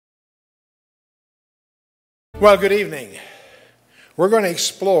Well, good evening. We're going to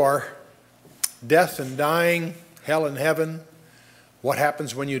explore death and dying, hell and heaven, what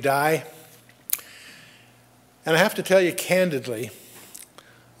happens when you die. And I have to tell you candidly,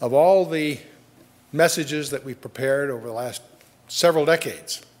 of all the messages that we've prepared over the last several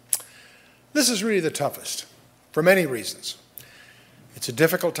decades, this is really the toughest for many reasons. It's a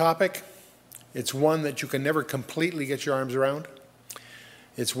difficult topic. It's one that you can never completely get your arms around.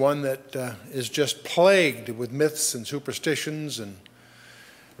 It's one that is just plagued with myths and superstitions and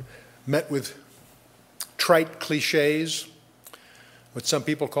met with trite cliches, what some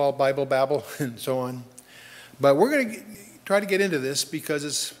people call Bible babble and so on. But we're going to try to get into this because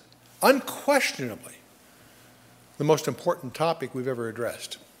it's unquestionably the most important topic we've ever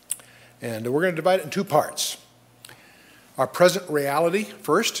addressed. And we're going to divide it in two parts. Our present reality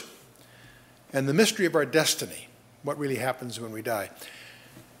first, and the mystery of our destiny, what really happens when we die.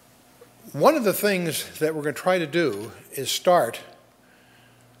 One of the things that we're going to try to do is start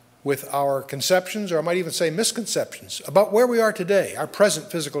with our conceptions, or I might even say misconceptions, about where we are today, our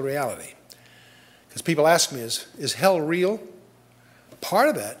present physical reality. Because people ask me, is hell real? Part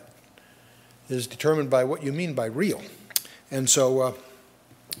of that is determined by what you mean by real. And so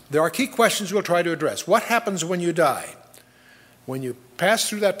there are key questions we'll try to address. What happens when you die? When you pass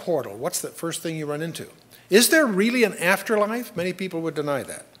through that portal, what's the first thing you run into? Is there really an afterlife? Many people would deny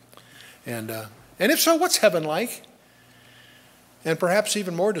that. And if so, what's heaven like? And perhaps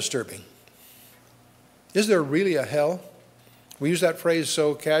even more disturbing, is there really a hell? We use that phrase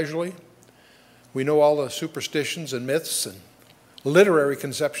so casually. We know all the superstitions and myths and literary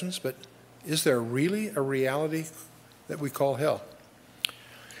conceptions, but is there really a reality that we call hell?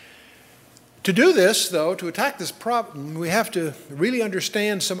 To do this, though, to attack this problem, we have to really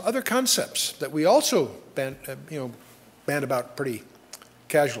understand some other concepts that we also band about pretty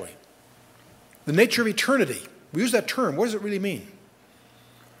casually. The nature of eternity. We use that term. What does it really mean?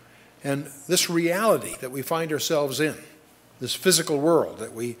 And this reality that we find ourselves in, this physical world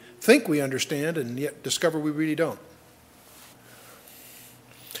that we think we understand and yet discover we really don't.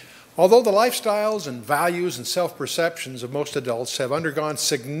 Although the lifestyles and values and self-perceptions of most adults have undergone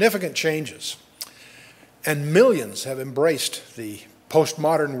significant changes, and millions have embraced the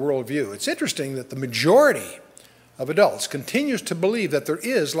postmodern worldview, it's interesting that the majority of adults continues to believe that there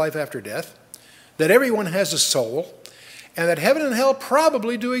is life after death, that everyone has a soul, and that heaven and hell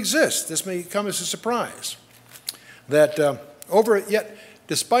probably do exist. This may come as a surprise. That yet,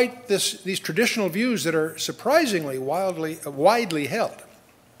 despite these traditional views that are surprisingly widely held,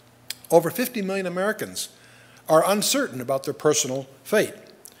 over 50 million Americans are uncertain about their personal fate.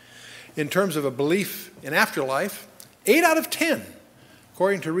 In terms of a belief in afterlife, 8 out of 10,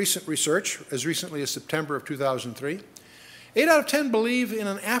 according to recent research, as recently as September of 2003, 8 out of 10 believe in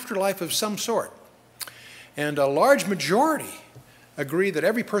an afterlife of some sort. And a large majority agree that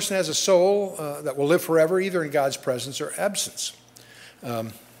every person has a soul that will live forever, either in God's presence or absence.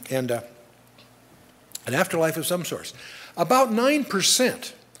 And an afterlife of some sort. About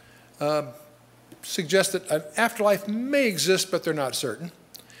 9% suggest that an afterlife may exist, but they're not certain.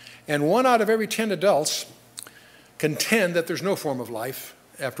 And 1 out of every 10 adults contend that there's no form of life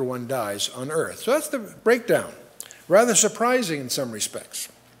after one dies on earth. So that's the breakdown. Rather surprising in some respects.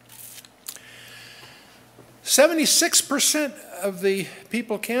 76% of the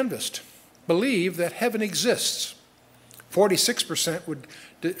people canvassed believe that heaven exists. 46% would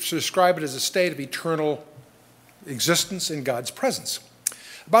describe it as a state of eternal existence in God's presence.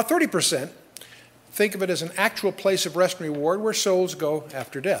 About 30% think of it as an actual place of rest and reward where souls go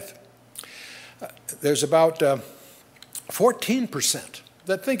after death. There's about 14%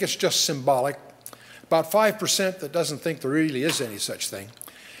 that think it's just symbolic, about 5% that doesn't think there really is any such thing,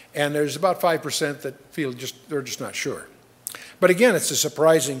 and there's about 5% that feel they're just not sure. But again, it's a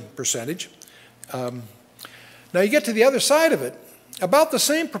surprising percentage. Now you get to the other side of it, about the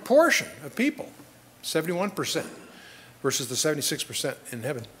same proportion of people, 71% versus the 76% in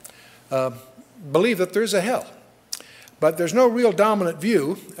heaven, believe that there's a hell. But there's no real dominant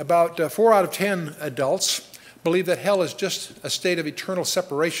view. About 4 out of 10 adults believe that hell is just a state of eternal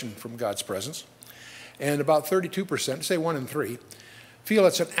separation from God's presence. And about 32%, say 1 in 3, feel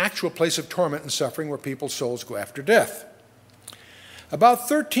it's an actual place of torment and suffering where people's souls go after death. About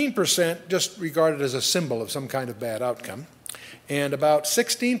 13% just regard it as a symbol of some kind of bad outcome. And about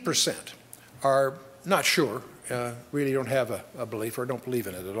 16% are not sure, really don't have a belief or don't believe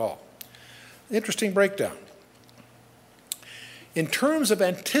in it at all. Interesting breakdown. In terms of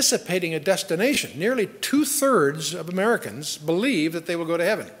anticipating a destination, nearly 2/3 of Americans believe that they will go to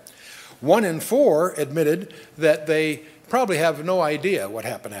heaven. 1 in 4 admitted that they probably have no idea what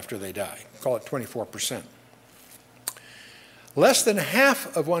happened after they die. Call it 24%. less than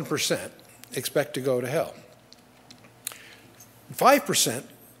half of 1% expect to go to hell. 5%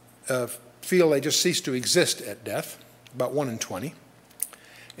 feel they just cease to exist at death, about 1 in 20.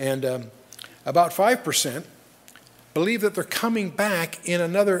 And about 5% believe that they're coming back in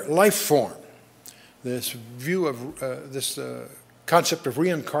another life form. This view of this concept of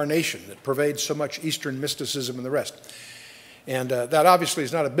reincarnation that pervades so much Eastern mysticism and the rest. And that obviously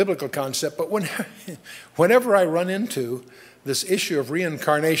is not a biblical concept, but whenever I run into this issue of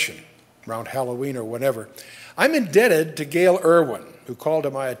reincarnation, around Halloween or whenever, I'm indebted to Gail Irwin, who called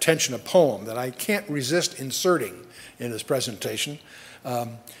to my attention a poem that I can't resist inserting in this presentation.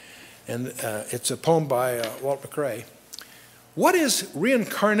 It's a poem by Walt McCrae. What is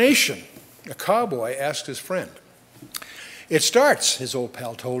reincarnation? A cowboy asked his friend. It starts, his old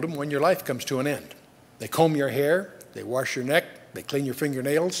pal told him, when your life comes to an end. They comb your hair, they wash your neck, they clean your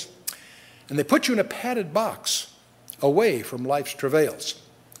fingernails, and they put you in a padded box away from life's travails.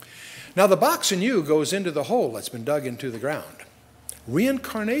 Now the box in you goes into the hole that's been dug into the ground.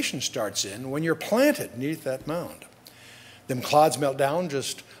 Reincarnation starts in when you're planted beneath that mound. Them clods melt down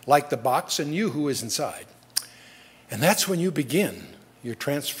just like the box and you who is inside. And that's when you begin your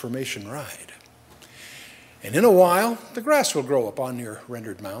transformation ride. And in a while, the grass will grow upon your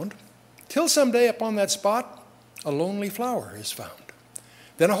rendered mound, till someday upon that spot, a lonely flower is found.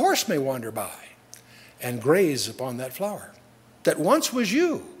 Then a horse may wander by and graze upon that flower that once was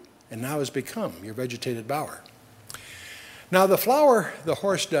you and now has become your vegetated bower. Now the flower the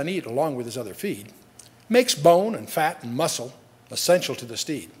horse done eat along with his other feed makes bone and fat and muscle essential to the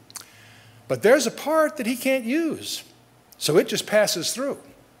steed. But there's a part that he can't use, so it just passes through.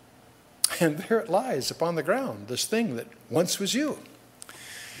 And there it lies upon the ground, this thing that once was you.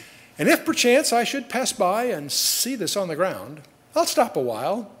 And if perchance I should pass by and see this on the ground, I'll stop a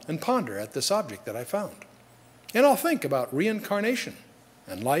while and ponder at this object that I found. And I'll think about reincarnation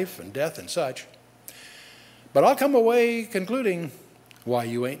and life and death and such. But I'll come away concluding, why,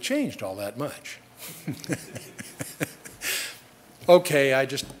 you ain't changed all that much. Okay, at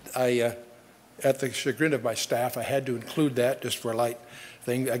the chagrin of my staff, I had to include that just for a light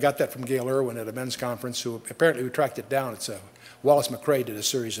thing. I got that from Gail Irwin at a men's conference, who apparently tracked it down. It's Wallace McCrae did a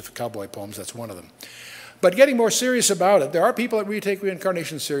series of cowboy poems. That's one of them. But getting more serious about it, there are people that really take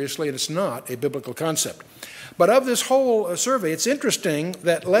reincarnation seriously, and it's not a biblical concept. But of this whole survey, it's interesting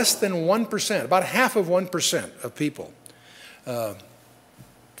that less than 1%, about half of 1% of people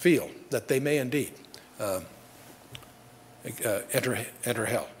feel that they may indeed enter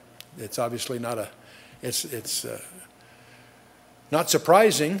hell. It's obviously not it's not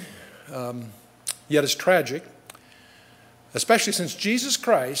surprising, yet it's tragic, especially since Jesus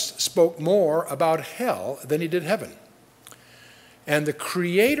Christ spoke more about hell than he did heaven. And the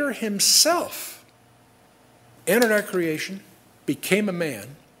Creator himself entered our creation, became a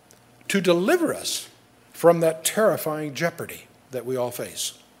man, to deliver us from that terrifying jeopardy that we all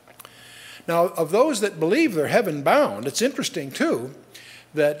face. Now, of those that believe they're heaven-bound, it's interesting, too,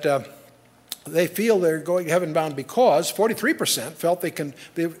 that they feel they're going heaven-bound because 43% felt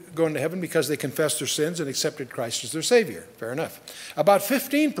they're going to heaven because they confessed their sins and accepted Christ as their Savior. Fair enough. About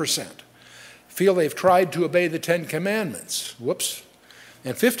 15% feel they've tried to obey the Ten Commandments. Whoops.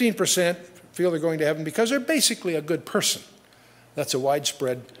 And 15% feel they're going to heaven because they're basically a good person. That's a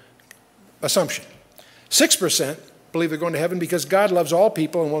widespread assumption. 6% believe they're going to heaven because God loves all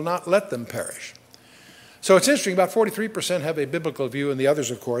people and will not let them perish. So it's interesting, about 43% have a biblical view, and the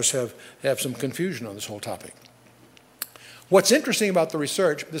others, of course, have some confusion on this whole topic. What's interesting about the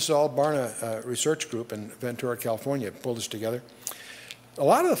research, this is all Barna Research Group in Ventura, California, pulled this together. A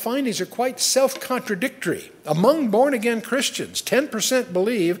lot of the findings are quite self-contradictory. Among born-again Christians, 10%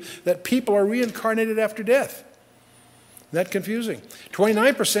 believe that people are reincarnated after death. Isn't that confusing?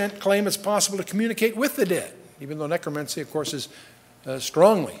 29% claim it's possible to communicate with the dead, even though necromancy, of course, is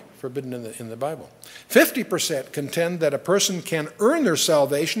strongly forbidden in the Bible. 50% contend that a person can earn their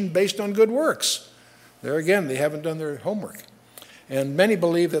salvation based on good works. There again, they haven't done their homework. And many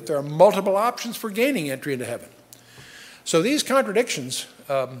believe that there are multiple options for gaining entry into heaven. So these contradictions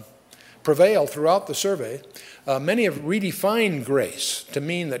prevail throughout the survey. Many have redefined grace to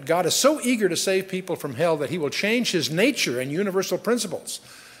mean that God is so eager to save people from hell that he will change his nature and universal principles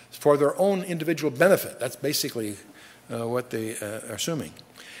for their own individual benefit. That's basically what they are assuming.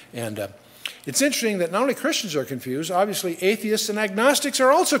 And it's interesting that not only Christians are confused, obviously atheists and agnostics are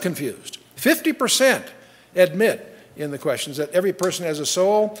also confused. 50% admit in the questions that every person has a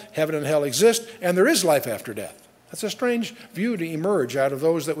soul, heaven and hell exist, and there is life after death. That's a strange view to emerge out of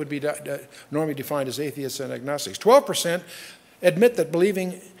those that would be normally defined as atheists and agnostics. 12% admit that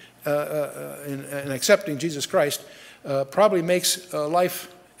believing and accepting Jesus Christ probably makes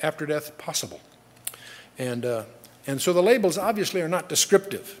life after death possible. And so the labels obviously are not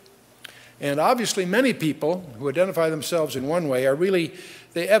descriptive. And obviously many people who identify themselves in one way are really,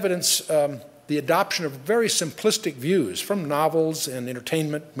 they evidence the adoption of very simplistic views from novels and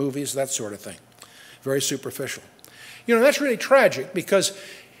entertainment, movies, that sort of thing. Very superficial. You know, that's really tragic because,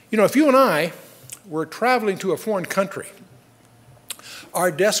 you know, if you and I were traveling to a foreign country,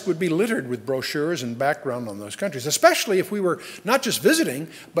 our desk would be littered with brochures and background on those countries, especially if we were not just visiting,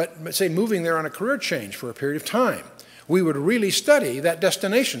 but say moving there on a career change for a period of time. We would really study that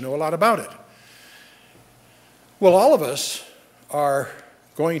destination, know a lot about it. Well, all of us are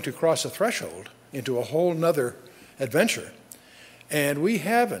going to cross a threshold into a whole nother adventure, and we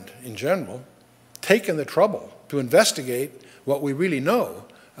haven't, in general, taken the trouble to investigate what we really know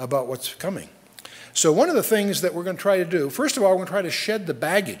about what's coming. So one of the things that we're going to try to do, first of all, we're going to try to shed the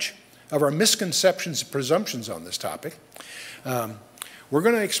baggage of our misconceptions and presumptions on this topic. We're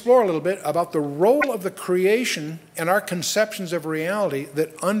going to explore a little bit about the role of the creation and our conceptions of reality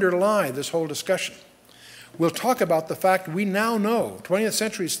that underlie this whole discussion. We'll talk about the fact we now know, 20th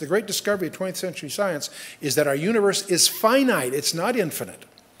century, the great discovery of 20th century science is that our universe is finite, it's not infinite.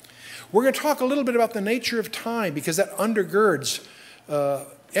 We're going to talk a little bit about the nature of time because that undergirds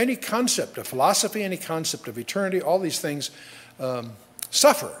any concept of philosophy, any concept of eternity, all these things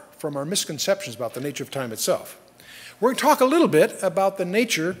suffer from our misconceptions about the nature of time itself. We're going to talk a little bit about the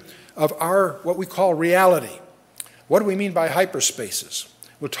nature of our, what we call reality. What do we mean by hyperspaces?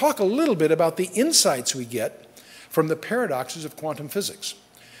 We'll talk a little bit about the insights we get from the paradoxes of quantum physics.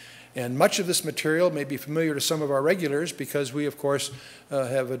 And much of this material may be familiar to some of our regulars because we, of course,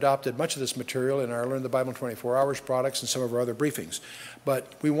 have adopted much of this material in our Learn the Bible in 24 Hours products and some of our other briefings.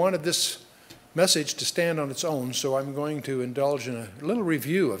 But we wanted this message to stand on its own, so I'm going to indulge in a little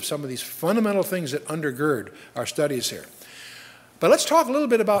review of some of these fundamental things that undergird our studies here. But let's talk a little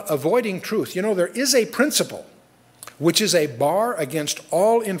bit about avoiding truth. You know, there is a principle which is a bar against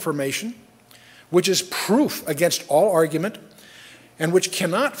all information, which is proof against all argument, and which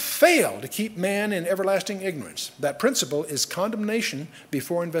cannot fail to keep man in everlasting ignorance. That principle is condemnation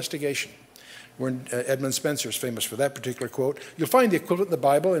before investigation. Edmund Spencer is famous for that particular quote. You'll find the equivalent in the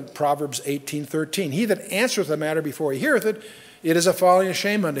Bible in Proverbs 18:13. He that answereth the matter before he heareth it, it is a folly and a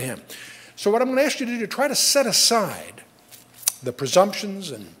shame unto him. So what I'm going to ask you to do, try to set aside the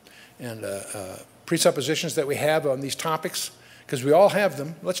presumptions and presuppositions that we have on these topics, because we all have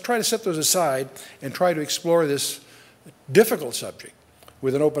them. Let's try to set those aside and try to explore this difficult subject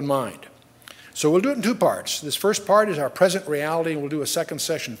with an open mind. So we'll do it in two parts. This first part is our present reality, and we'll do a second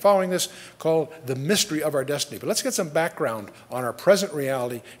session following this called The Mystery of Our Destiny. But let's get some background on our present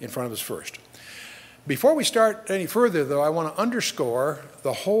reality in front of us first. Before we start any further, though, I want to underscore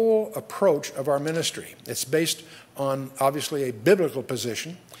the whole approach of our ministry. It's based on, obviously, a biblical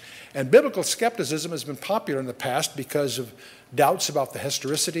position. And biblical skepticism has been popular in the past because of doubts about the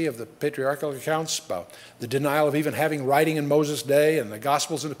historicity of the patriarchal accounts, about the denial of even having writing in Moses' day, and the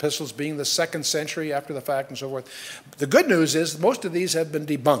Gospels and Epistles being the 2nd century after the fact and so forth. The good news is most of these have been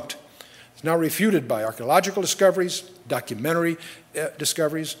debunked. It's now refuted by archaeological discoveries, documentary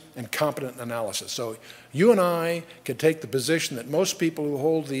discoveries, and competent analysis. So you and I can take the position that most people who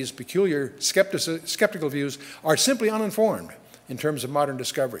hold these peculiar skeptical views are simply uninformed in terms of modern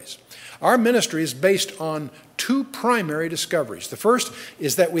discoveries. Our ministry is based on two primary discoveries. The first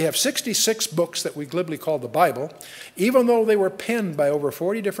is that we have 66 books that we glibly call the Bible, even though they were penned by over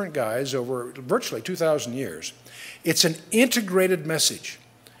 40 different guys over virtually 2,000 years. It's an integrated message,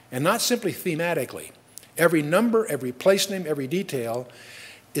 and not simply thematically. Every number, every place name, every detail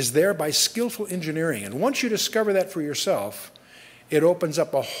is there by skillful engineering. And once you discover that for yourself, it opens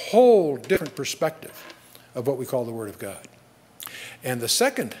up a whole different perspective of what we call the Word of God. And the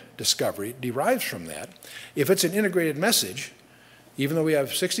second discovery derives from that. If it's an integrated message, even though we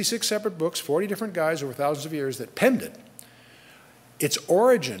have 66 separate books, 40 different guys over thousands of years that penned it, its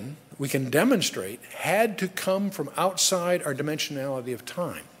origin, we can demonstrate, had to come from outside our dimensionality of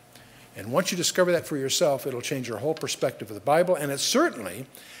time. And once you discover that for yourself, it'll change your whole perspective of the Bible, and it certainly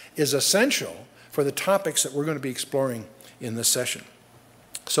is essential for the topics that we're going to be exploring in this session.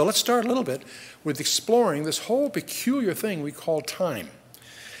 So let's start a little bit with exploring this whole peculiar thing we call time.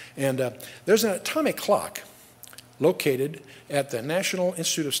 And there's an atomic clock located at the National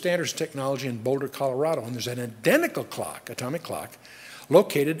Institute of Standards and Technology in Boulder, Colorado. And there's an identical clock, atomic clock,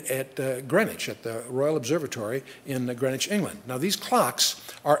 located at Greenwich, at the Royal Observatory in Greenwich, England. Now, these clocks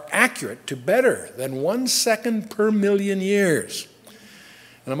are accurate to better than 1 second per million years.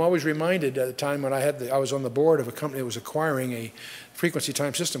 In And I'm always reminded at the time when I was on the board of a company that was acquiring a frequency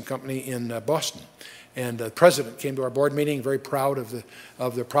time system company in Boston. And the president came to our board meeting, very proud of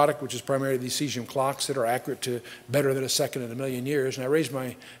the product, which is primarily these cesium clocks that are accurate to better than a second in a million years. And I raised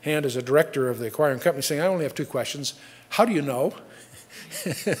my hand as a director of the acquiring company, saying, I only have two questions. How do you know?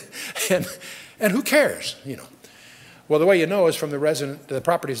 and who cares, you know? Well, the way you know is from the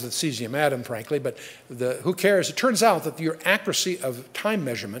properties of the cesium atom, frankly, but who cares? It turns out that your accuracy of time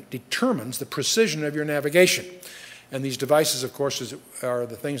measurement determines the precision of your navigation. And these devices, of course, are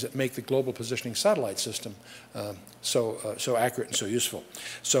the things that make the global positioning satellite system so accurate and so useful.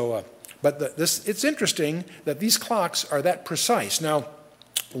 So, it's interesting that these clocks are that precise. Now,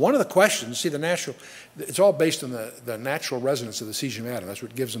 one of the questions, see, it's all based on the natural resonance of the cesium atom. That's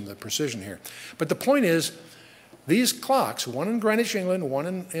what gives them the precision here. But the point is, these clocks, one in Greenwich, England,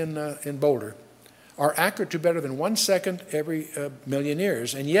 one in Boulder, are accurate to better than 1 second every million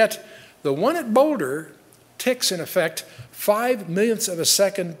years. And yet, the one at Boulder ticks, in effect, 5 millionths of a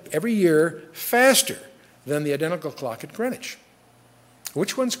second every year faster than the identical clock at Greenwich.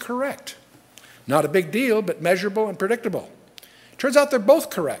 Which one's correct? Not a big deal, but measurable and predictable. Turns out they're both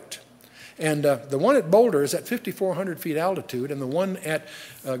correct. And the one at Boulder is at 5,400 feet altitude, and the one at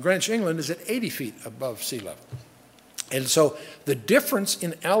Greenwich, England is at 80 feet above sea level. And so the difference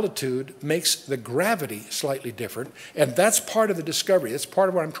in altitude makes the gravity slightly different, and that's part of the discovery. That's part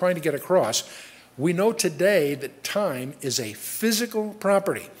of what I'm trying to get across. We know today that time is a physical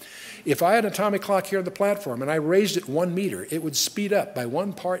property. If I had an atomic clock here on the platform and I raised it 1 meter, it would speed up by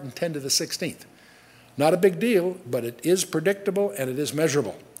 1 part in 10 to the 16th. Not a big deal, but it is predictable and it is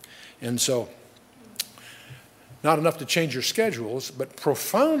measurable. And so, not enough to change your schedules, but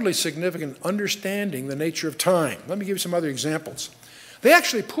profoundly significant understanding the nature of time. Let me give you some other examples. They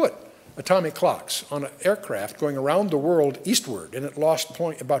actually put atomic clocks on an aircraft going around the world eastward, and it lost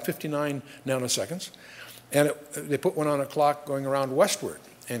about 59 nanoseconds. And they put one on a clock going around westward,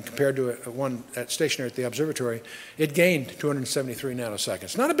 and compared to one that's stationary at the observatory, it gained 273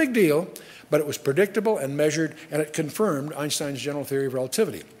 nanoseconds. Not a big deal, but it was predictable and measured, and it confirmed Einstein's general theory of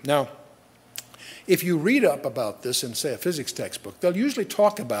relativity. Now, if you read up about this in, say, a physics textbook, they'll usually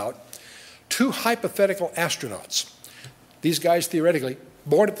talk about two hypothetical astronauts. These guys, theoretically,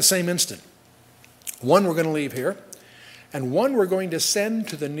 born at the same instant. One we're going to leave here, and one we're going to send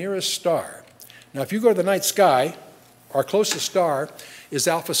to the nearest star. Now, if you go to the night sky, our closest star is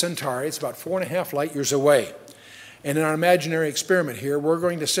Alpha Centauri. It's about 4.5 light years away. And in our imaginary experiment here, we're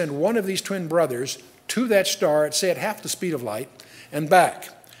going to send one of these twin brothers to that star at, say, at half the speed of light and back.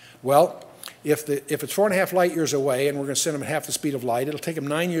 Well, if it's 4.5 light years away and we're going to send them at half the speed of light, it'll take them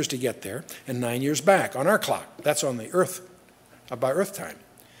 9 years to get there and 9 years back on our clock. That's on the Earth, by Earth time.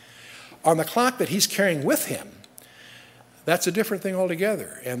 On the clock that he's carrying with him, that's a different thing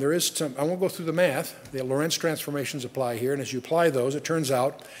altogether. And there is some, I won't go through the math, the Lorentz transformations apply here, and as you apply those, it turns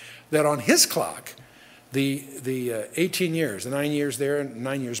out that on his clock, the 18 years, the 9 years there and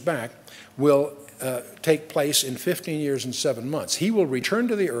 9 years back, will take place in 15 years and 7 months. He will return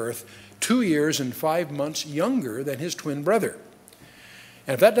to the Earth 2 years and 5 months younger than his twin brother.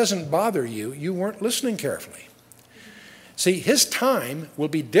 And if that doesn't bother you, you weren't listening carefully. See, his time will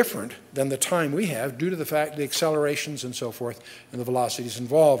be different than the time we have due to the fact the accelerations and so forth and the velocities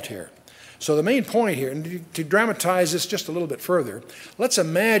involved here. So the main point here, and to dramatize this just a little bit further, let's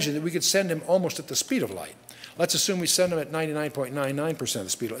imagine that we could send him almost at the speed of light. Let's assume we send him at 99.99% of the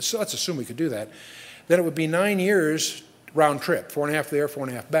speed of light. So let's assume we could do that. Then it would be 9 years round trip, 4.5 there,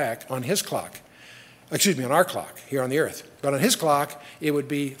 4.5 back on his clock. Excuse me, on our clock here on the Earth. But on his clock, it would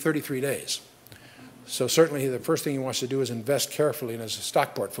be 33 days. So certainly the first thing he wants to do is invest carefully in his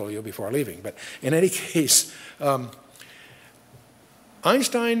stock portfolio before leaving. But in any case,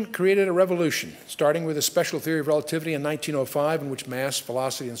 Einstein created a revolution, starting with a special theory of relativity in 1905, in which mass,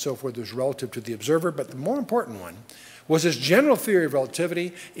 velocity, and so forth was relative to the observer. But the more important one was his general theory of relativity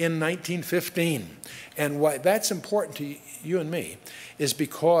in 1915. And why that's important to you and me is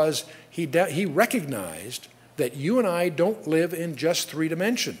because he recognized that you and I don't live in just 3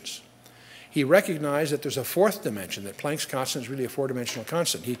 dimensions. He recognized that there's a 4th dimension, that Planck's constant is really a 4-dimensional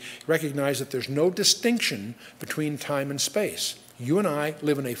constant. He recognized that there's no distinction between time and space. You and I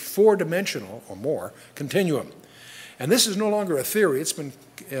live in a 4-dimensional or more continuum. And this is no longer a theory. It's been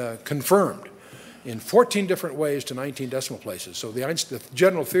confirmed in 14 different ways to 19 decimal places. So the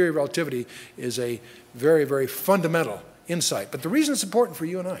general theory of relativity is a very, very fundamental insight. But the reason it's important for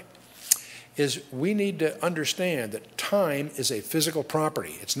you and I is we need to understand that time is a physical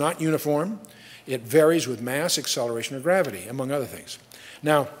property. It's not uniform. It varies with mass, acceleration, or gravity, among other things.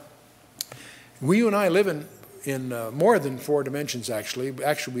 Now, you and I live in in more than 4 dimensions, actually.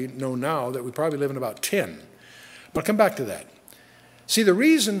 Actually, we know now that we probably live in about 10. But I'll come back to that. See, the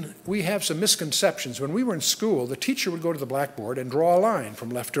reason we have some misconceptions, when we were in school, the teacher would go to the blackboard and draw a line from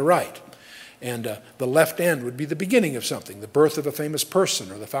left to right. And the left end would be the beginning of something, the birth of a famous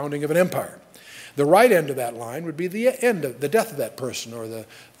person or the founding of an empire. The right end of that line would be the end of the death of that person or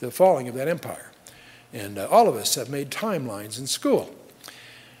the falling of that empire. And all of us have made timelines in school.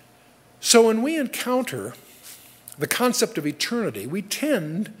 So when we encounter the concept of eternity, we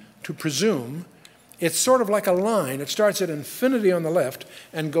tend to presume it's sort of like a line. It starts at infinity on the left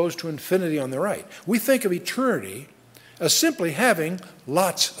and goes to infinity on the right. We think of eternity as simply having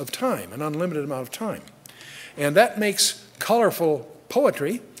lots of time, an unlimited amount of time. And that makes colorful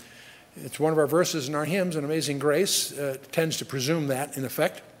poetry. It's one of our verses in our hymns, An Amazing Grace, tends to presume that, in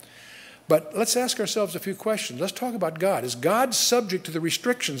effect. But let's ask ourselves a few questions. Let's talk about God. Is God subject to the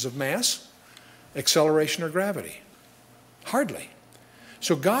restrictions of mass, acceleration, or gravity? Hardly.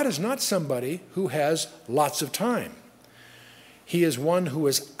 So God is not somebody who has lots of time. He is one who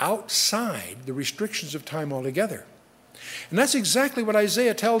is outside the restrictions of time altogether. And that's exactly what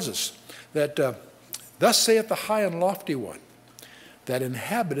Isaiah tells us, that thus saith the high and lofty one, that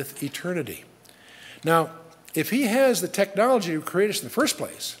inhabiteth eternity. Now, if he has the technology to create us in the first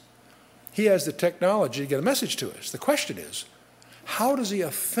place, he has the technology to get a message to us. The question is, how does he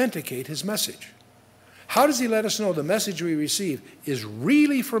authenticate his message? How does he let us know the message we receive is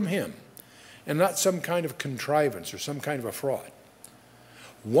really from him and not some kind of contrivance or some kind of a fraud?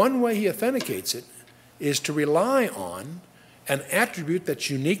 One way he authenticates it is to rely on an attribute that's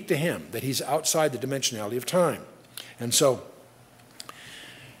unique to him, that he's outside the dimensionality of time. And so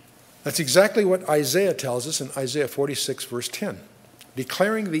that's exactly what Isaiah tells us in Isaiah 46, verse 10,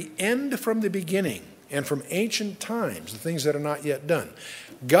 declaring the end from the beginning and from ancient times, the things that are not yet done.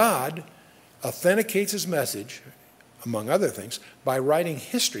 God authenticates his message, among other things, by writing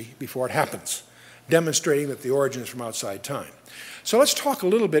history before it happens, demonstrating that the origin is from outside time. So let's talk a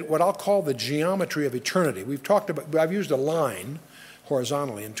little bit what I'll call the geometry of eternity. I've used a line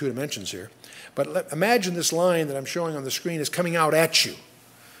horizontally in 2 dimensions here, but imagine this line that I'm showing on the screen is coming out at you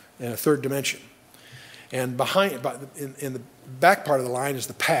in a 3rd dimension. And in the back part of the line is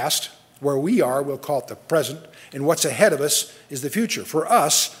the past. Where we are, we'll call it the present, and what's ahead of us is the future. For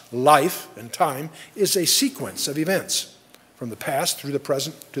us, life and time is a sequence of events from the past through the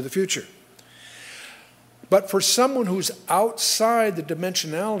present to the future. But for someone who's outside the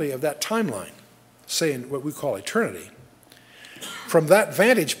dimensionality of that timeline, say in what we call eternity, from that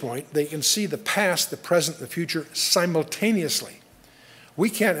vantage point, they can see the past, the present, and the future simultaneously. We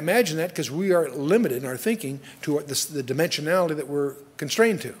can't imagine that because we are limited in our thinking to the dimensionality that we're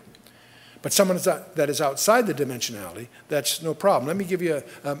constrained to. But someone that is outside the dimensionality, that's no problem. Let me give you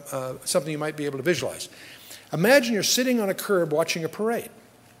something you might be able to visualize. Imagine you're sitting on a curb watching a parade.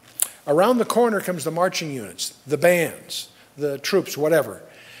 Around the corner comes the marching units, the bands, the troops, whatever.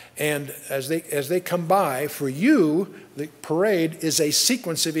 And as they come by, for you, the parade is a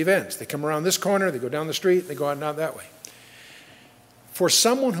sequence of events. They come around this corner, they go down the street, they go out down that way. For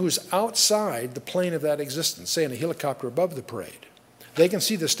someone who's outside the plane of that existence, say in a helicopter above the parade, they can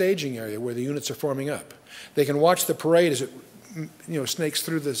see the staging area where the units are forming up. They can watch the parade as it snakes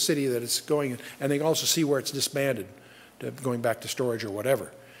through the city that it's going in, and they can also see where it's disbanded, going back to storage or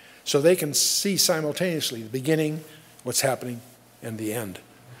whatever. So they can see simultaneously the beginning, what's happening, and the end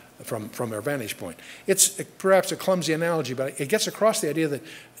from their vantage point. It's perhaps a clumsy analogy, but it gets across the idea that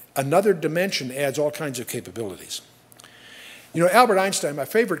another dimension adds all kinds of capabilities. You know, Albert Einstein, my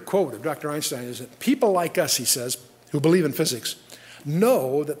favorite quote of Dr. Einstein is that people like us, he says, who believe in physics,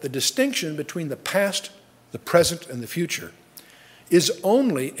 know that the distinction between the past, the present, and the future is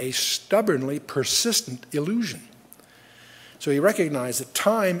only a stubbornly persistent illusion. So he recognized that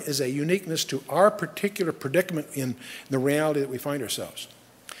time is a uniqueness to our particular predicament in the reality that we find ourselves.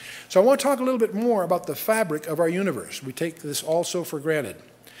 So I want to talk a little bit more about the fabric of our universe. We take this also for granted.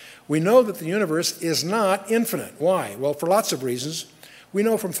 We know that the universe is not infinite. Why? Well, for lots of reasons. We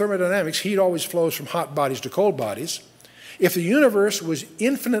know from thermodynamics, heat always flows from hot bodies to cold bodies. If the universe was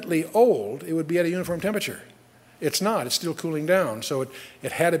infinitely old, it would be at a uniform temperature. It's not. It's still cooling down. So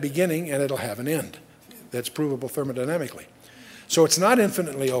it had a beginning and it'll have an end. That's provable thermodynamically. So it's not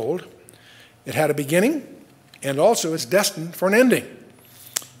infinitely old. It had a beginning, and also it's destined for an ending.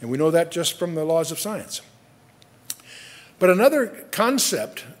 And we know that just from the laws of science. But another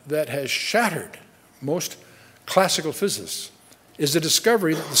concept that has shattered most classical physicists is the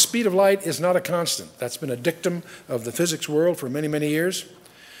discovery that the speed of light is not a constant. That's been a dictum of the physics world for many, many years.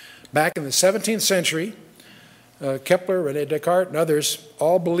 Back in the 17th century, Kepler, René Descartes, and others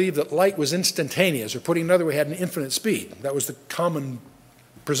all believed that light was instantaneous, or putting another way, had an infinite speed. That was the common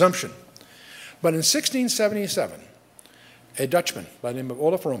presumption. But in 1677, a Dutchman by the name of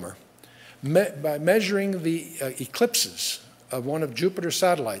Olaf Romer, by measuring the eclipses of one of Jupiter's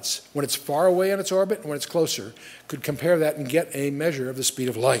satellites, when it's far away in its orbit and when it's closer, could compare that and get a measure of the speed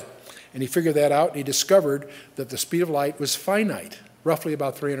of light. And he figured that out, and he discovered that the speed of light was finite, roughly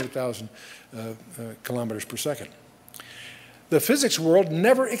about 300,000 kilometers per second. The physics world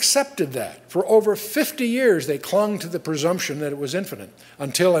never accepted that. For over 50 years, they clung to the presumption that it was infinite,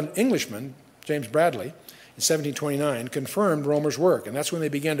 until an Englishman, James Bradley, in 1729, confirmed Romer's work. And that's when they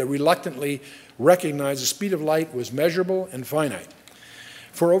began to reluctantly recognize the speed of light was measurable and finite.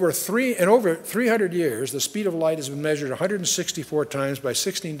 For over 300 years, the speed of light has been measured 164 times by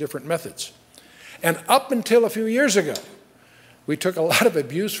 16 different methods. And up until a few years ago, we took a lot of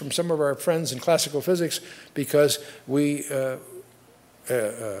abuse from some of our friends in classical physics because we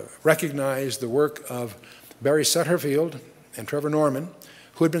recognized the work of Barry Sutterfield and Trevor Norman,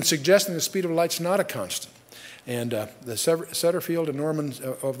 who had been suggesting the speed of light's not a constant. And the Sutterfield and Norman,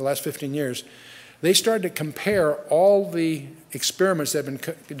 over the last 15 years, they started to compare all the experiments that had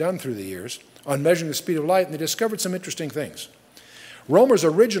been done through the years on measuring the speed of light, and they discovered some interesting things. Romer's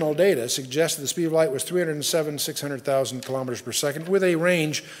original data suggested the speed of light was 307,600,000 kilometers per second, with a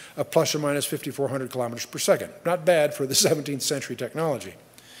range of plus or minus 5,400 kilometers per second. Not bad for the 17th century technology.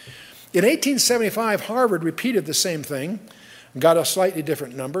 In 1875, Harvard repeated the same thing, got a slightly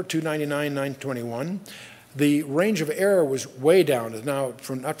different number, 299,921. The range of error was way down, now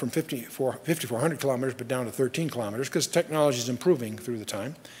not from 5,400 kilometers, but down to 13 kilometers, because technology is improving through the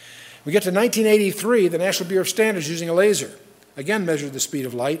time. We get to 1983, the National Bureau of Standards, using a laser, again measured the speed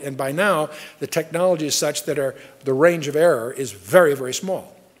of light, and by now the technology is such that the range of error is very, very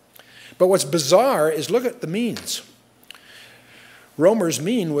small. But what's bizarre is look at the means. Romer's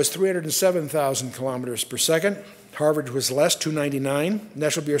mean was 307,000 kilometers per second. Harvard was less, 299.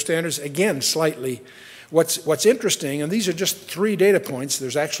 National Bureau of Standards, again, slightly. What's interesting, and these are just 3 data points,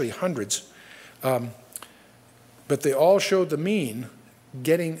 there's actually hundreds, but they all showed the mean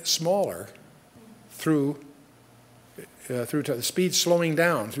getting smaller through the speed slowing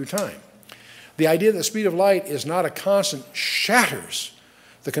down through time. The idea that the speed of light is not a constant shatters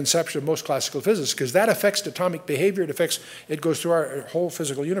the conception of most classical physics, because that affects atomic behavior, it goes through our whole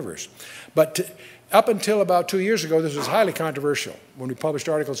physical universe. But up until about 2 years ago, this was highly controversial. When we published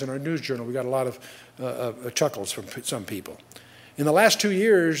articles in our news journal, we got a lot of chuckles from some people. In the last 2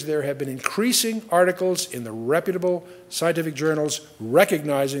 years, there have been increasing articles in the reputable scientific journals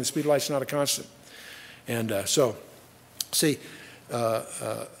recognizing the speed of light is not a constant. And in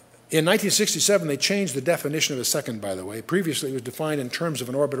 1967, they changed the definition of a second, by the way. Previously, it was defined in terms of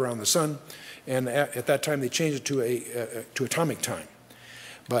an orbit around the sun, and at that time, they changed it to atomic time.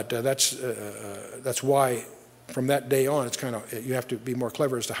 But that's why, from that day on, it's kind of, you have to be more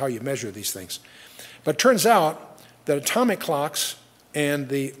clever as to how you measure these things. But it turns out that atomic clocks and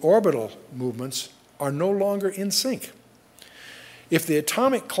the orbital movements are no longer in sync. If the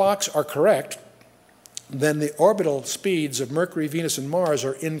atomic clocks are correct, then the orbital speeds of Mercury, Venus, and Mars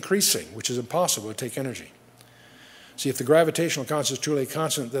are increasing, which is impossible to take energy. See, if the gravitational constant is truly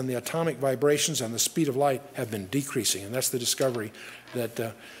constant, then the atomic vibrations and the speed of light have been decreasing, and that's the discovery that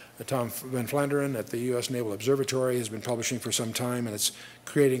Tom Van Flanderen at the U.S. Naval Observatory has been publishing for some time, and it's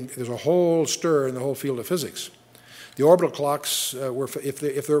creating, there's a whole stir in the whole field of physics. The orbital clocks,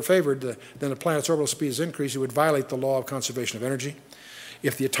 if they're favored, then the planet's orbital speed is increased, it would violate the law of conservation of energy.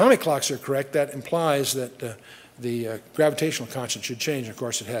 If the atomic clocks are correct, that implies that the gravitational constant should change. Of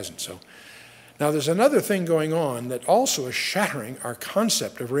course, it hasn't. So now there's another thing going on that also is shattering our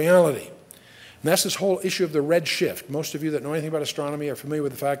concept of reality. And that's this whole issue of the red shift. Most of you that know anything about astronomy are familiar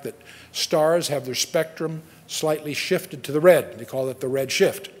with the fact that stars have their spectrum slightly shifted to the red. They call it the red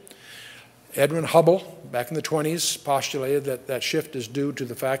shift. Edwin Hubble, back in the 20s, postulated that that shift is due to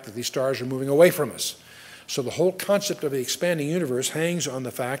the fact that these stars are moving away from us. So the whole concept of the expanding universe hangs on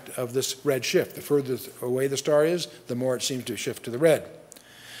the fact of this red shift. The further away the star is, the more it seems to shift to the red.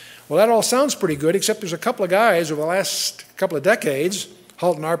 Well, that all sounds pretty good, except there's a couple of guys over the last couple of decades,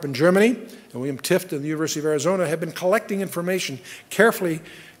 Halton Arp in Germany and William Tift in the University of Arizona, have been collecting information, carefully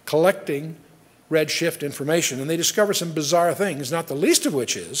collecting red shift information, and they discover some bizarre things, not the least of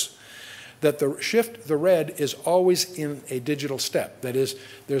which is that the shift, the red, is always in a digital step. That is,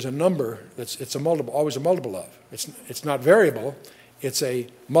 there's a number it's a multiple, always a multiple of. It's not variable, it's a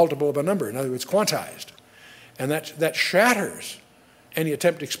multiple of a number. In other words, quantized. And that shatters any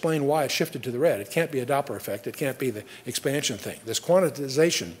attempt to explain why it shifted to the red. It can't be a Doppler effect, it can't be the expansion thing. This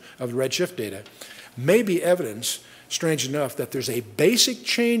quantization of the red shift data may be evidence, strange enough, that there's a basic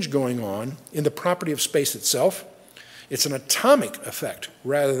change going on in the property of space itself. It's an atomic effect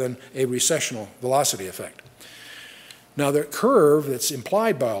rather than a recessional velocity effect. Now, the curve that's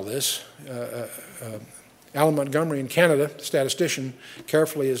implied by all this, Alan Montgomery in Canada, statistician,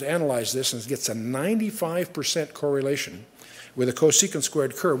 carefully has analyzed this and gets a 95% correlation with a cosecant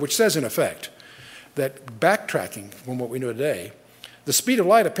squared curve, which says, in effect, that backtracking from what we know today, the speed of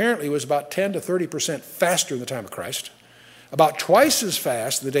light apparently was about 10 to 30% faster in the time of Christ, about twice as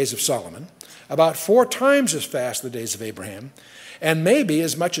fast in the days of Solomon, about 4 times as fast in the days of Abraham, and maybe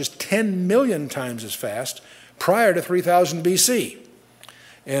as much as 10 million times as fast prior to 3000 BC.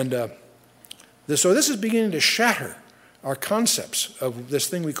 And so this is beginning to shatter our concepts of this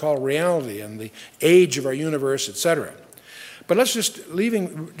thing we call reality and the age of our universe, etc. But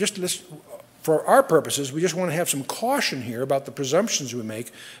for our purposes, we just want to have some caution here about the presumptions we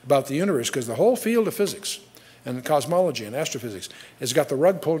make about the universe, because the whole field of physics and cosmology and astrophysics has got the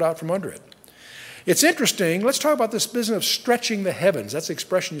rug pulled out from under it. It's interesting. Let's talk about this business of stretching the heavens. That's the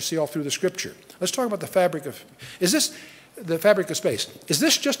expression you see all through the Scripture. Let's talk about the fabric of, the fabric of space? Is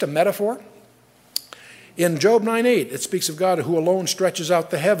this just a metaphor? In Job 9:8, it speaks of God who alone stretches out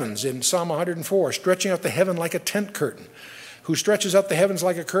the heavens. In Psalm 104, stretching out the heaven like a tent curtain, who stretches out the heavens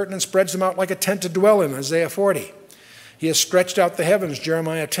like a curtain and spreads them out like a tent to dwell in, Isaiah 40. He has stretched out the heavens,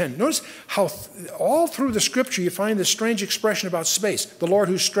 Jeremiah 10. Notice how all through the Scripture you find this strange expression about space, the Lord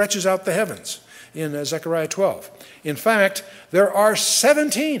who stretches out the heavens, in Zechariah 12. In fact, there are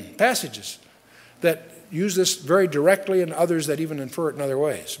 17 passages that use this very directly and others that even infer it in other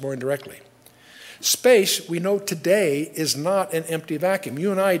ways, more indirectly. Space, we know today, is not an empty vacuum.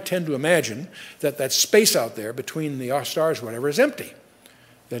 You and I tend to imagine that that space out there between the stars or whatever is empty,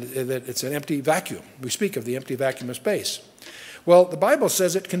 that it's an empty vacuum. We speak of the empty vacuum of space. Well, the Bible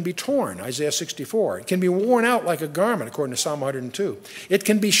says it can be torn, Isaiah 64. It can be worn out like a garment, according to Psalm 102. It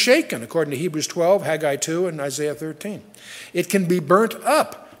can be shaken, according to Hebrews 12, Haggai 2, and Isaiah 13. It can be burnt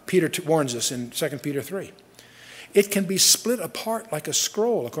up, Peter warns us in 2 Peter 3. It can be split apart like a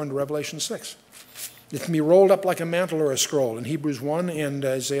scroll, according to Revelation 6. It can be rolled up like a mantle or a scroll in Hebrews 1 and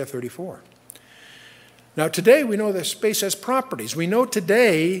Isaiah 34. Now, today we know that space has properties. We know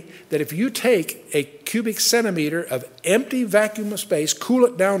today that if you take a cubic centimeter of empty vacuum of space, cool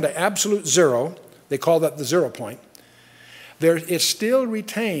it down to absolute zero, they call that the 0 point, it still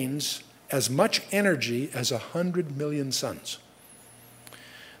retains as much energy as 100 million suns.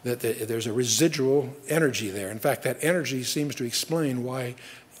 There's a residual energy there. In fact, that energy seems to explain why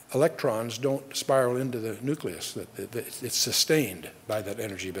electrons don't spiral into the nucleus. It's sustained by that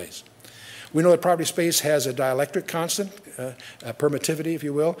energy base. We know that property space has a dielectric constant, a permittivity, if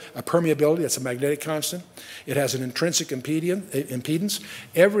you will, a permeability, that's a magnetic constant. It has an intrinsic impedance.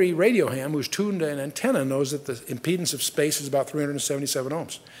 Every radio ham who's tuned an antenna knows that the impedance of space is about 377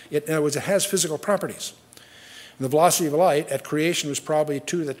 ohms. In other words, it has physical properties. And the velocity of light at creation was probably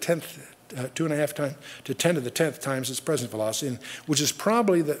 2.5 times to 10 to the 10th times its present velocity, which is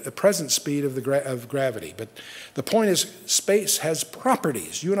probably the present speed of gravity. But the point is, space has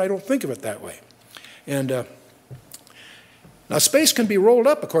properties. You and I don't think of it that way. And now space can be rolled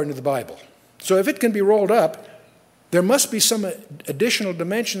up according to the Bible. So if it can be rolled up, there must be some additional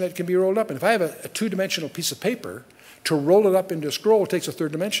dimension that can be rolled up. And if I have a two-dimensional piece of paper, to roll it up into a scroll takes a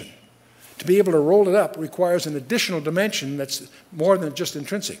third dimension. To be able to roll it up requires an additional dimension that's more than just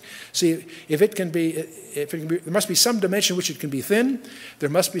intrinsic. See, there must be some dimension in which it can be thin. There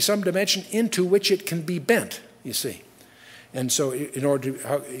must be some dimension into which it can be bent, you see. And so in order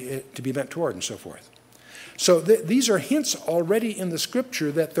to be bent toward and so forth. So these are hints already in the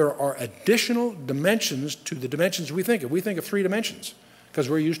Scripture that there are additional dimensions to the dimensions we think of. We think of 3 dimensions because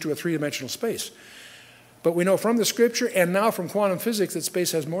we're used to a 3-dimensional space. But we know from the Scripture and now from quantum physics that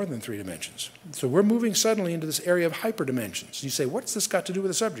space has more than 3 dimensions. So we're moving suddenly into this area of hyperdimensions. You say, what's this got to do with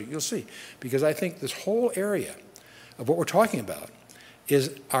the subject? You'll see. Because I think this whole area of what we're talking about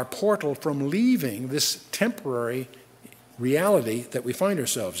is our portal from leaving this temporary reality that we find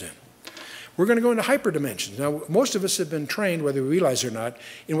ourselves in. We're going to go into hyperdimensions. Now, most of us have been trained, whether we realize it or not,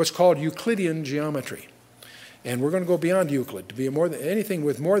 in what's called Euclidean geometry. And we're going to go beyond Euclid. To be anything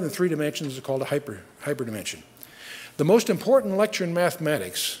with more than 3 dimensions is called a hyperdimension. The most important lecture in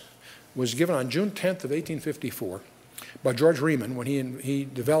mathematics was given on June 10th of 1854 by George Riemann when he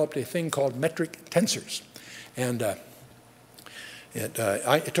developed a thing called metric tensors. And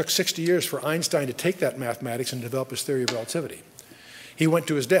it took 60 years for Einstein to take that mathematics and develop his theory of relativity.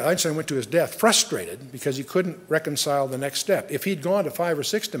 Einstein went to his death frustrated because he couldn't reconcile the next step. If he'd gone to 5 or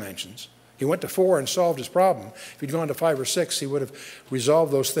 6 dimensions, He went to 4 and solved his problem. If he'd gone to 5 or 6, he would have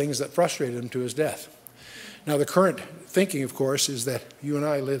resolved those things that frustrated him to his death. Now, the current thinking, of course, is that you and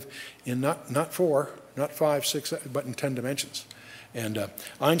I live in not 4, not 5, 6, but in 10 dimensions. And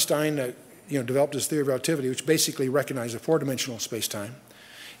Einstein developed his theory of relativity, which basically recognized a 4-dimensional space-time.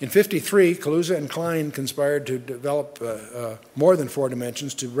 In 1953, Kaluza and Klein conspired to develop more than 4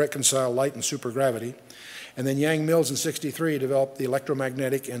 dimensions to reconcile light and supergravity. And then Yang Mills in 1963 developed the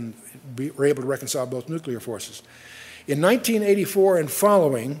electromagnetic and were able to reconcile both nuclear forces. In 1984 and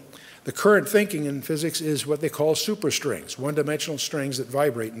following, the current thinking in physics is what they call superstrings, 1-dimensional strings that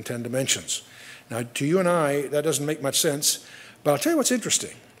vibrate in 10 dimensions. Now, to you and I, that doesn't make much sense, but I'll tell you what's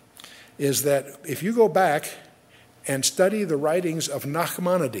interesting, is that if you go back and study the writings of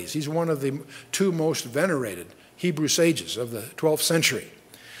Nachmanides, he's one of the 2 most venerated Hebrew sages of the 12th century,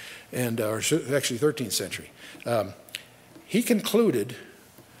 or actually 13th century. He concluded,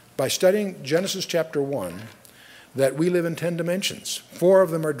 by studying Genesis chapter 1, that we live in 10 dimensions. 4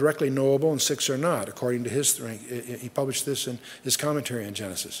 of them are directly knowable and 6 are not, according to his theory. He published this in his commentary on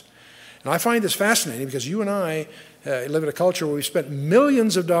Genesis. And I find this fascinating because you and I live in a culture where we've spent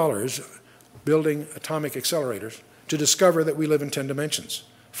millions of dollars building atomic accelerators to discover that we live in 10 dimensions.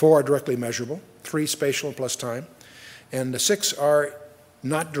 4 are directly measurable, 3 spatial plus time, and the 6 are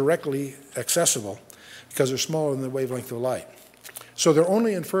not directly accessible because they're smaller than the wavelength of light. So they're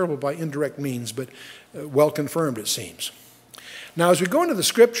only inferable by indirect means, but well confirmed, it seems. Now, as we go into the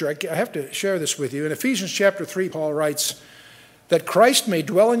scripture, I have to share this with you. In Ephesians chapter 3, Paul writes, that Christ may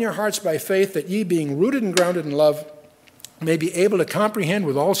dwell in your hearts by faith, that ye, being rooted and grounded in love, may be able to comprehend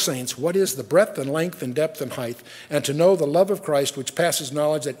with all saints what is the breadth and length and depth and height, and to know the love of Christ which passes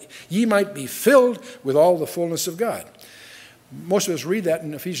knowledge, that ye might be filled with all the fullness of God. Most of us read that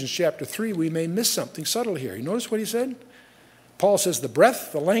in Ephesians chapter 3. We may miss something subtle here. You notice what he said? Paul says the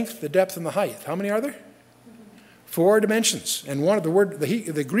breadth, the length, the depth, and the height. How many are there? 4 dimensions. And one of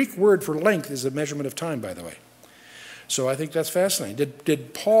the Greek word for length is a measurement of time, by the way. So I think that's fascinating.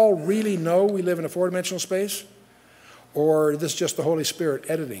 Did Paul really know we live in a 4-dimensional space? Or is this just the Holy Spirit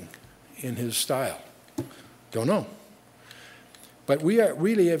editing in his style? Don't know. But we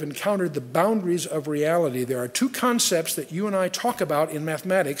really have encountered the boundaries of reality. There are 2 concepts that you and I talk about in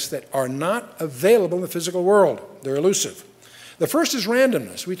mathematics that are not available in the physical world. They're elusive. The first is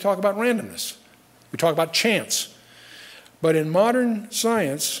randomness. We talk about randomness. We talk about chance. But in modern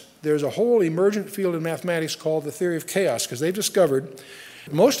science, there's a whole emergent field in mathematics called the theory of chaos, because they've discovered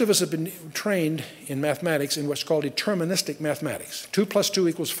most of us have been trained in mathematics in what's called deterministic mathematics. 2 plus 2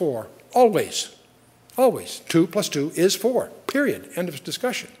 equals 4. Always. Always. 2 plus 2 is 4. Period. End of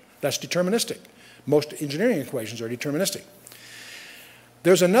discussion. That's deterministic. Most engineering equations are deterministic.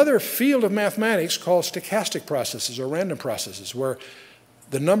 There's another field of mathematics called stochastic processes or random processes, where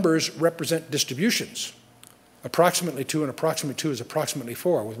the numbers represent distributions. Approximately 2 and approximately 2 is approximately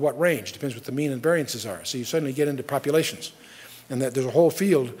 4. With what range? Depends what the mean and variances are. So you suddenly get into populations. And that there's a whole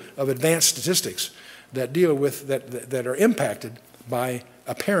field of advanced statistics that deal with, that are impacted by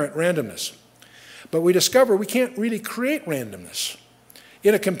apparent randomness. But we discover we can't really create randomness.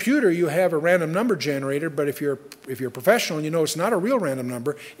 In a computer, you have a random number generator, but if you're a professional, you know it's not a real random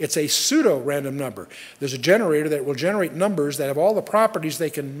number, it's a pseudo-random number. There's a generator that will generate numbers that have all the properties they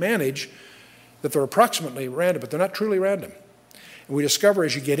can manage, that they're approximately random, but they're not truly random. And we discover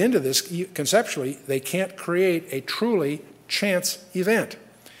as you get into this, conceptually, they can't create a truly chance event.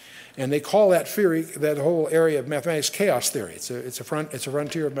 And they call that theory, that whole area of mathematics, chaos theory. It's a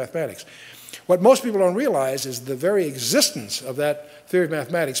frontier of mathematics. What most people don't realize is the very existence of that theory of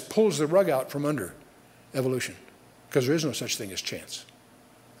mathematics pulls the rug out from under evolution, because there is no such thing as chance.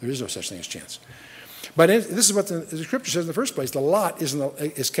 There is no such thing as chance. But this is what the scripture says in the first place. The lot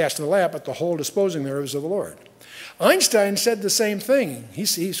is cast in the lap, but the whole disposing thereof is of the Lord. Einstein said the same thing.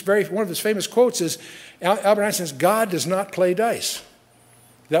 One of his famous quotes is, Albert Einstein says, God does not play dice.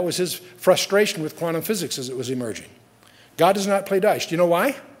 That was his frustration with quantum physics as it was emerging. God does not play dice. Do you know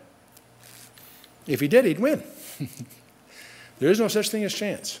why? If he did, he'd win. There is no such thing as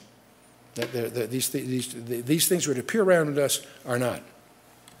chance. These things that appear around us are not.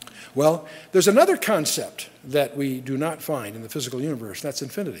 Well, there's another concept that we do not find in the physical universe, and that's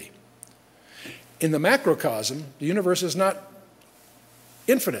infinity. In the macrocosm, the universe is not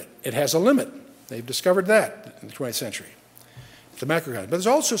infinite. It has a limit. They've discovered that in the 20th century, the macrocosm. But there's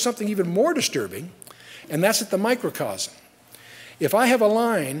also something even more disturbing, and that's at the microcosm. If I have a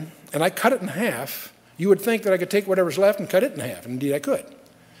line and I cut it in half, you would think that I could take whatever's left and cut it in half, and indeed I could.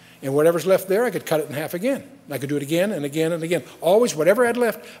 And whatever's left there, I could cut it in half again. I could do it again and again and again. Always, whatever I had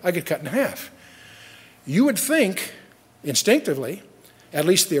left, I could cut in half. You would think, instinctively, at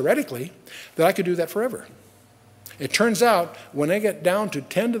least theoretically, that I could do that forever. It turns out, when I get down to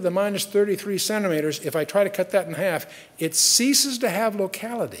 10 to the minus 33 centimeters, if I try to cut that in half, it ceases to have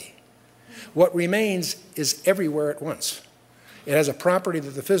locality. What remains is everywhere at once. It has a property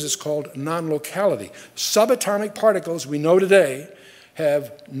that the physicists called non-locality. Subatomic particles, we know today,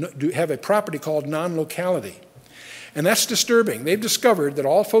 have a property called non-locality. And that's disturbing. They've discovered that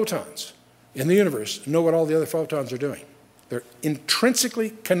all photons in the universe know what all the other photons are doing. They're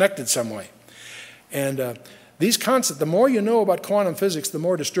intrinsically connected some way. And these concepts, the more you know about quantum physics, the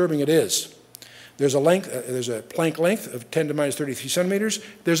more disturbing it is. There's a Planck length of 10 to the minus 33 centimeters.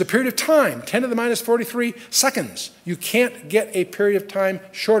 There's a period of time, 10 to the minus 43 seconds. You can't get a period of time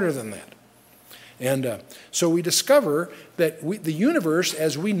shorter than that. And so we discover that the universe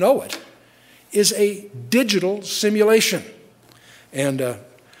as we know it is a digital simulation. And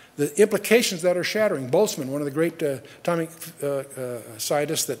the implications that are shattering. Boltzmann, one of the great atomic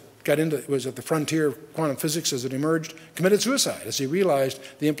scientists that was at the frontier of quantum physics as it emerged, committed suicide as he realized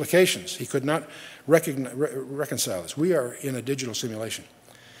the implications. He could not reconcile this. We are in a digital simulation.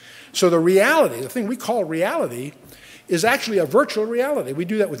 So the reality, the thing we call reality, is actually a virtual reality. We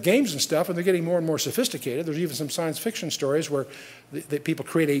do that with games and stuff, and they're getting more and more sophisticated. There's even some science fiction stories where people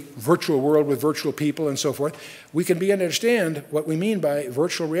create a virtual world with virtual people and so forth. We can begin to understand what we mean by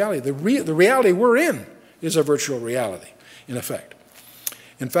virtual reality. The reality we're in is a virtual reality, in effect.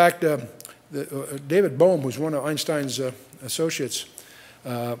 In fact, David Bohm, who's one of Einstein's associates,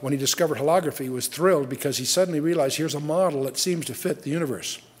 when he discovered holography, was thrilled because he suddenly realized here's a model that seems to fit the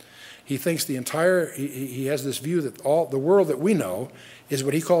universe. He thinks he has this view that the world that we know is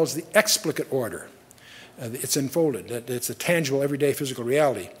what he calls the explicate order. It's unfolded, that it's a tangible, everyday physical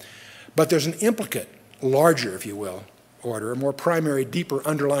reality. But there's an implicate, larger, if you will, order, a more primary, deeper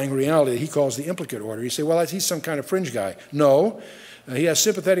underlying reality that he calls the implicate order. You say, well, he's some kind of fringe guy. No. He has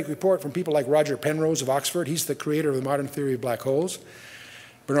sympathetic report from people like Roger Penrose of Oxford. He's the creator of the modern theory of black holes.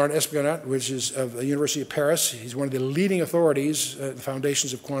 Bernard Espionat, which is of the University of Paris. He's one of the leading authorities, the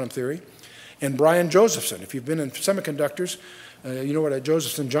foundations of quantum theory. And Brian Josephson. If you've been in semiconductors, you know what a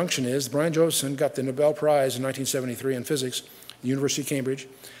Josephson junction is. Brian Josephson got the Nobel Prize in 1973 in physics, the University of Cambridge.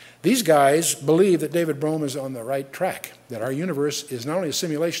 These guys believe that David Bohm is on the right track, that our universe is not only a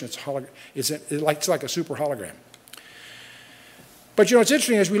simulation, it's like a super hologram. But you know, it's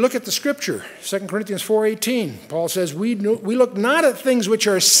interesting, as we look at the scripture, 2 Corinthians 4:18, Paul says, we look not at things which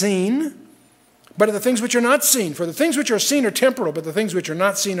are seen, but at the things which are not seen. For the things which are seen are temporal, but the things which are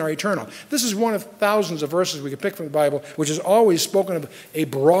not seen are eternal. This is one of thousands of verses we could pick from the Bible, which has always spoken of a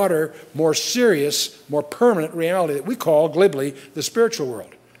broader, more serious, more permanent reality that we call, glibly, the spiritual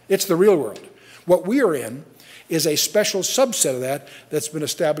world. It's the real world. What we are in is a special subset of that that's been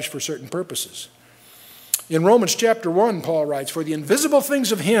established for certain purposes. In Romans chapter 1, Paul writes, for the invisible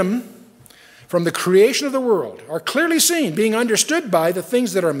things of him from the creation of the world are clearly seen, being understood by the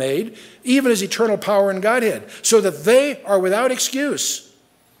things that are made, even his eternal power and Godhead, so that they are without excuse.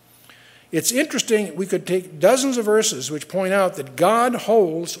 It's interesting, we could take dozens of verses which point out that God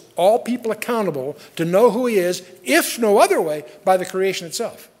holds all people accountable to know who he is, if no other way, by the creation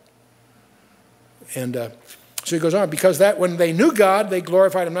itself. And so he goes on, because that when they knew God, they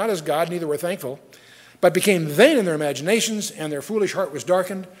glorified him not as God, neither were thankful, but became vain in their imaginations, and their foolish heart was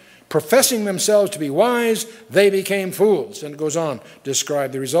darkened. Professing themselves to be wise, they became fools. And it goes on to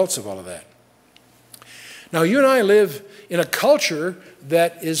describe the results of all of that. Now, you and I live in a culture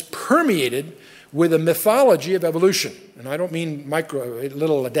that is permeated with a mythology of evolution. And I don't mean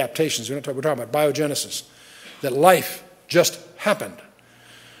little adaptations. We're talking about biogenesis, that life just happened.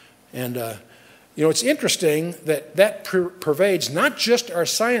 And you know, it's interesting that pervades not just our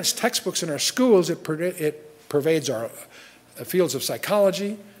science textbooks in our schools, it pervades our fields of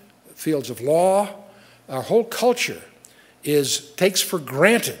psychology, fields of law. Our whole culture takes for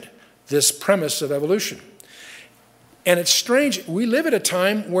granted this premise of evolution. And it's strange, we live at a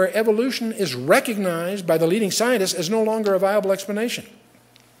time where evolution is recognized by the leading scientists as no longer a viable explanation.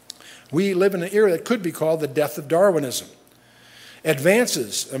 We live in an era that could be called the death of Darwinism.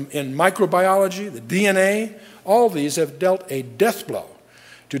 Advances in microbiology, the DNA, all these have dealt a death blow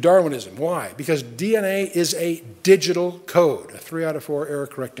to Darwinism. Why? Because DNA is a digital code, a 3 out of 4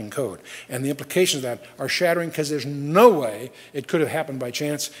 error-correcting code. And the implications of that are shattering because there's no way it could have happened by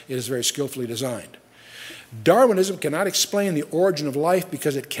chance. It is very skillfully designed. Darwinism cannot explain the origin of life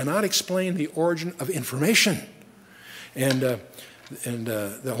because it cannot explain the origin of information. And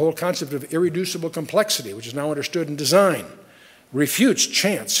the whole concept of irreducible complexity, which is now understood in design, refutes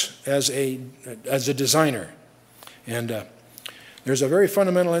chance as a designer. And there's a very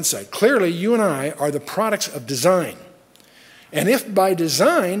fundamental insight. Clearly, you and I are the products of design. And if by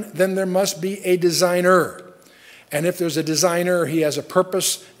design, then there must be a designer. And if there's a designer, he has a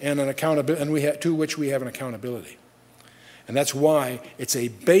purpose and an accountability, and to which we have an accountability. And that's why it's a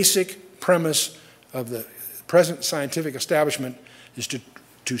basic premise of the present scientific establishment is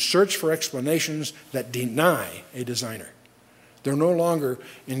to search for explanations that deny a designer. They're no longer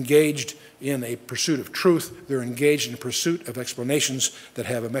engaged in a pursuit of truth. They're engaged in a pursuit of explanations that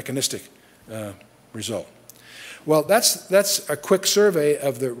have a mechanistic result. Well, that's a quick survey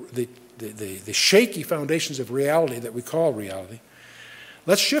of the shaky foundations of reality that we call reality.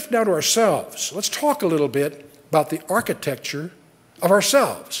 Let's shift now to ourselves. Let's talk a little bit about the architecture of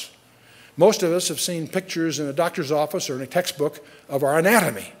ourselves. Most of us have seen pictures in a doctor's office or in a textbook of our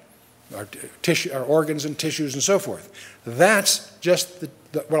anatomy, our organs and tissues and so forth. That's just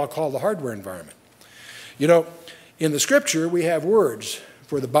what I'll call the hardware environment. You know, in the scripture, we have words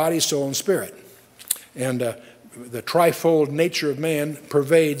for the body, soul, and spirit. And the trifold nature of man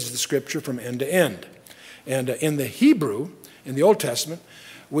pervades the scripture from end to end. And in the Hebrew, in the Old Testament,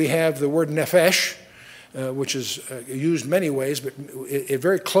 we have the word nephesh, which is used many ways, but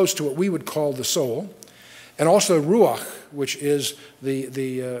very close to what we would call the soul, and also ruach, which is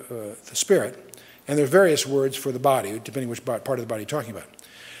the spirit. And there are various words for the body, depending which part of the body you're talking about.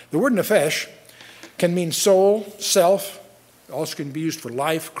 The word nephesh can mean soul, self. It also can be used for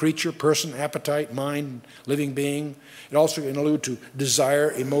life, creature, person, appetite, mind, living being. It also can allude to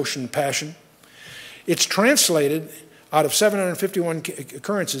desire, emotion, passion. It's translated out of 751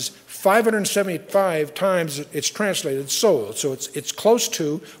 occurrences, 575 times it's translated soul. So it's close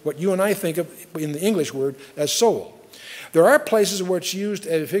to what you and I think of in the English word as soul. There are places where it's used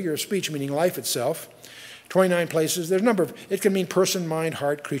as a figure of speech, meaning life itself. 29 places. There's a number of, it can mean person, mind,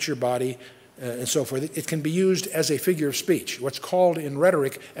 heart, creature, body, and so forth. It can be used as a figure of speech, what's called in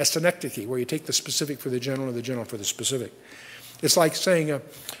rhetoric a synecdoche, where you take the specific for the general and the general for the specific. It's like saying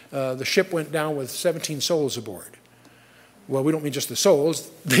the ship went down with 17 souls aboard. Well, we don't mean just the souls.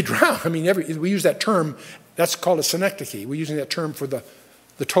 They drown. I mean, we use that term. That's called a synecdoche. We're using that term for the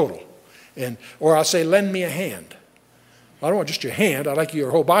total. Or I'll say, lend me a hand. I don't want just your hand. I'd like your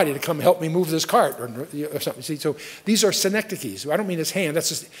whole body to come help me move this cart or something. See, so these are synecdoches. I don't mean his hand.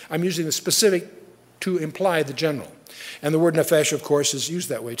 I'm using the specific to imply the general. And the word nephesh, of course, is used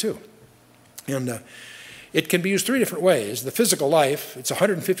that way too. And it can be used three different ways. The physical life, it's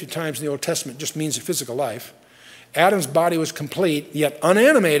 150 times in the Old Testament, just means a physical life. Adam's body was complete, yet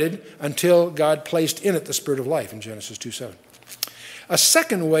unanimated, until God placed in it the spirit of life in Genesis 2:7. A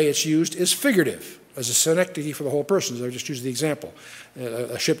second way it's used is figurative, as a synecdoche for the whole person. So I just used the example.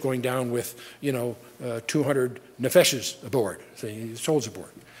 A ship going down with, 200 nefeshes aboard, say, souls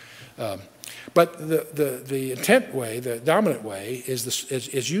aboard. But the intent way, the dominant way,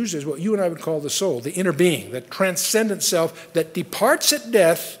 is used as what you and I would call the soul, the inner being, that transcendent self that departs at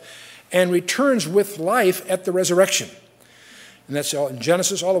death and returns with life at the resurrection. And that's all in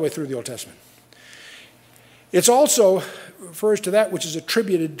Genesis all the way through the Old Testament. It's also refers to that which is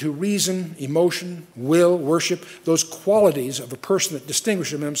attributed to reason, emotion, will, worship, those qualities of a person that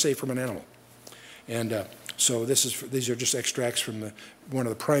distinguish them, say, from an animal. And so these are just extracts from one of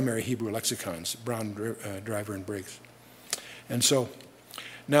the primary Hebrew lexicons, Brown, Driver, and Briggs. And so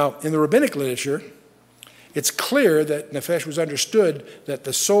now in the rabbinic literature, it's clear that nephesh was understood that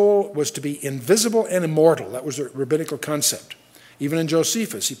the soul was to be invisible and immortal. That was the rabbinical concept. Even in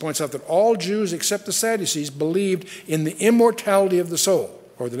Josephus, he points out that all Jews except the Sadducees believed in the immortality of the soul,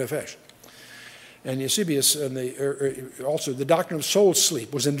 or the nephesh. And Eusebius, also the doctrine of soul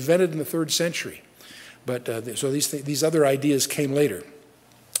sleep was invented in the 3rd century. But so these other ideas came later.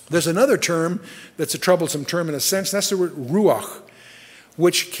 There's another term that's a troublesome term in a sense, and that's the word ruach,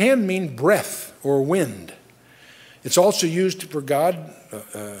 which can mean breath or wind. It's also used for God,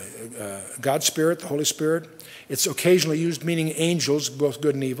 God's Spirit, the Holy Spirit. It's occasionally used meaning angels, both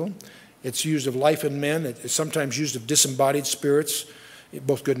good and evil. It's used of life in men. It's sometimes used of disembodied spirits,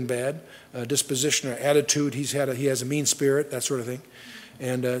 both good and bad. Disposition or attitude, he has a mean spirit, that sort of thing.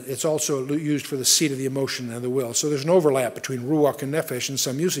 And it's also used for the seat of the emotion and the will. So there's an overlap between ruach and nephesh in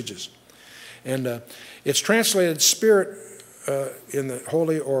some usages. And it's translated spirit in the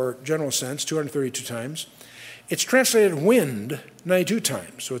holy or general sense 232 times. It's translated wind 92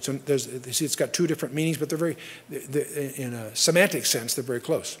 times. So you see it's got two different meanings, but they're in a semantic sense, they're very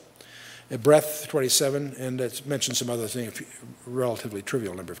close. Breath 27, and it's mentioned some other thing, a relatively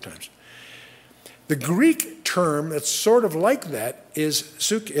trivial number of times. The Greek term that's sort of like that is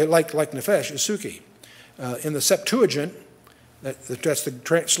suki, like nephesh, is suki. In the Septuagint, that's the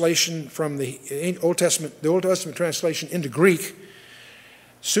translation from the Old Testament translation into Greek.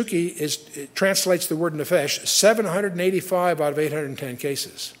 Suki it translates the word nefesh 785 out of 810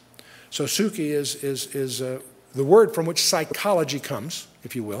 cases. So suki is the word from which psychology comes,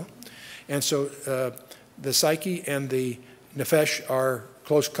 if you will. And so the psyche and the nefesh are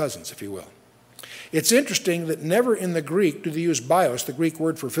close cousins, if you will. It's interesting that never in the Greek do they use bios, the Greek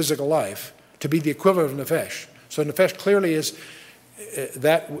word for physical life, to be the equivalent of nefesh. So nefesh clearly is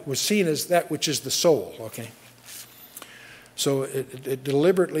that was seen as that which is the soul, okay? So it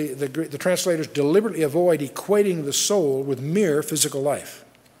deliberately, the translators deliberately avoid equating the soul with mere physical life.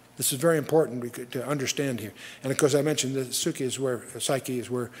 This is very important to understand here. And of course, I mentioned that psyche is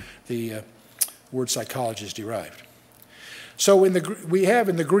where the word psychology is derived. So we have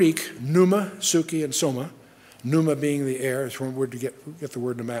in the Greek pneuma, suki, and soma. Pneuma being the air, is from where to get the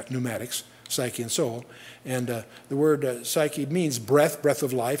word pneumatics, psyche and soul. And the word psyche means breath, breath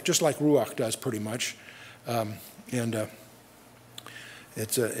of life, just like ruach does pretty much.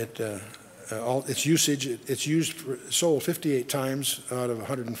 Its usage, it's used for soul 58 times out of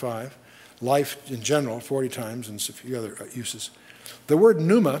 105. Life in general, 40 times, and a few other uses. The word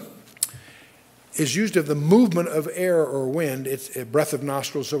pneuma is used of the movement of air or wind. It's a breath of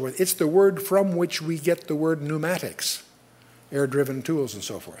nostrils, so forth. It's the word from which we get the word pneumatics, air-driven tools and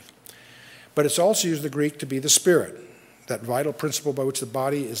so forth. But it's also used in the Greek to be the spirit, that vital principle by which the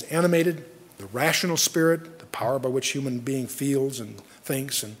body is animated, the rational spirit, the power by which human being feels and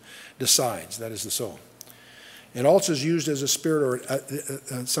thinks and decides. That is the soul. It also is used as a spirit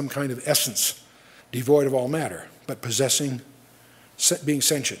or some kind of essence, devoid of all matter, but possessing, being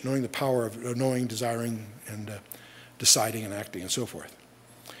sentient, knowing the power of knowing, desiring, and deciding and acting, and so forth.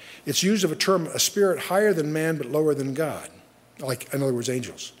 It's used of a term, a spirit higher than man but lower than God, like, in other words,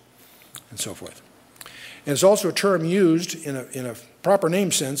 angels, and so forth. And it's also a term used in a proper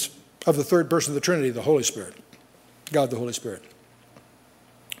name sense of the third person of the Trinity, the Holy Spirit, God the Holy Spirit.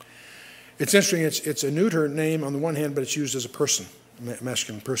 It's interesting, it's a neuter name on the one hand, but it's used as a person, a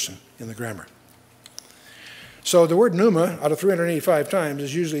masculine person in the grammar. So the word pneuma, out of 385 times,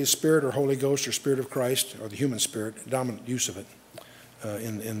 is usually a spirit or Holy Ghost or Spirit of Christ, or the human spirit, dominant use of it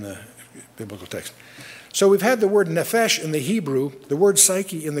in the biblical text. So we've had the word nephesh in the Hebrew. The word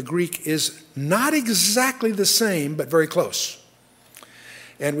psyche in the Greek is not exactly the same, but very close.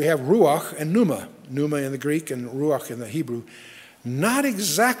 And we have ruach and pneuma, pneuma in the Greek and ruach in the Hebrew. Not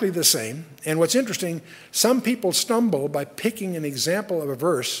exactly the same. And what's interesting, some people stumble by picking an example of a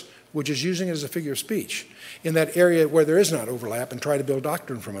verse which is using it as a figure of speech in that area where there is not overlap and try to build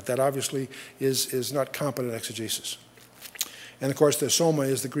doctrine from it. That obviously is not competent exegesis. And of course, the soma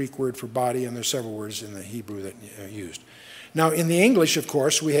is the Greek word for body, and there's several words in the Hebrew that are used. Now, in the English, of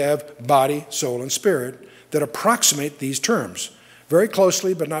course, we have body, soul, and spirit that approximate these terms very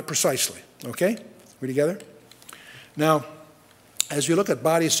closely, but not precisely. Okay? We together? Now, as we look at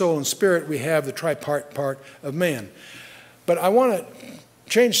body, soul, and spirit, we have the tripart part of man. But I want to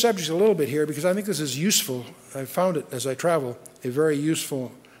change subjects a little bit here because I think this is useful. I found it as I travel, a very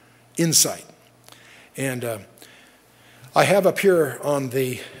useful insight. And I have up here on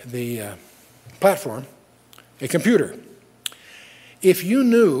the platform a computer. If you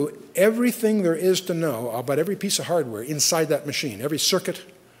knew everything there is to know about every piece of hardware inside that machine, every circuit,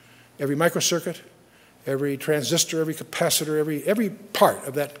 every microcircuit, every transistor, every capacitor, every part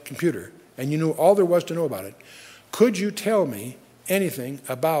of that computer, and you knew all there was to know about it, could you tell me anything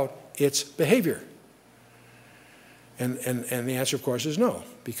about its behavior? And the answer, of course, is no,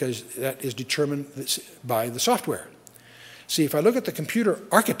 because that is determined by the software. See, if I look at the computer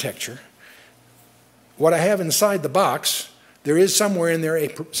architecture, what I have inside the box, there is somewhere in there a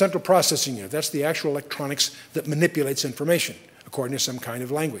central processing unit. That's the actual electronics that manipulates information according to some kind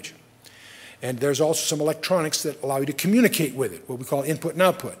of language. And there's also some electronics that allow you to communicate with it, what we call input and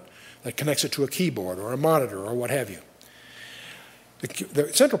output, that connects it to a keyboard or a monitor or what have you. The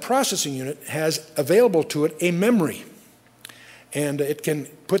central processing unit has available to it a memory. And it can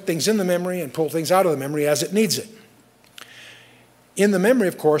put things in the memory and pull things out of the memory as it needs it. In the memory,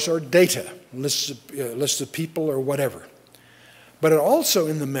 of course, are data, lists of people or whatever. But also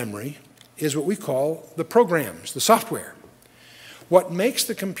in the memory is what we call the programs, the software. What makes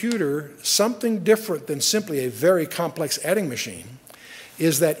the computer something different than simply a very complex adding machine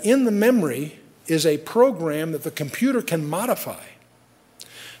is that in the memory is a program that the computer can modify.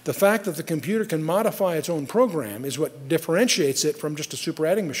 The fact that the computer can modify its own program is what differentiates it from just a super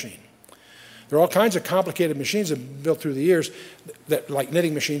adding machine. There are all kinds of complicated machines that have been built through the years, that, like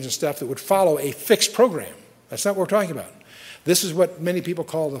knitting machines and stuff, that would follow a fixed program. That's not what we're talking about. This is what many people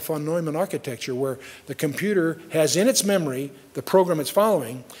call the von Neumann architecture, where the computer has in its memory the program it's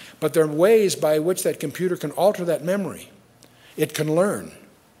following, but there are ways by which that computer can alter that memory. It can learn.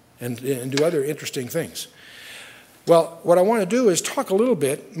 and do other interesting things. Well, what I want to do is talk a little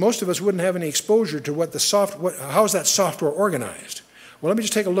bit. Most of us wouldn't have any exposure to how is that software organized. Well, let me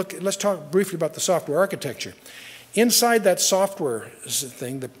just take a look. Let's talk briefly about the software architecture. Inside that software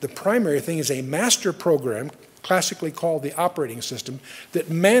thing, the primary thing is a master program, classically called the operating system, that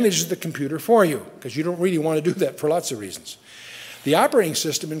manages the computer for you, because you don't really want to do that for lots of reasons. The operating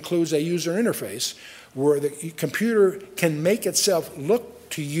system includes a user interface where the computer can make itself look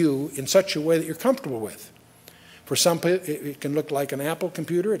to you in such a way that you're comfortable with. For some people, it can look like an Apple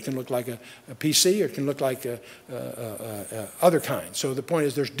computer, it can look like a PC, or it can look like other kinds. So the point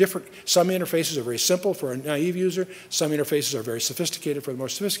is there's different, some interfaces are very simple for a naive user, some interfaces are very sophisticated for the more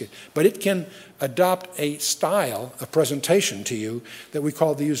sophisticated. But it can adopt a style of presentation to you that we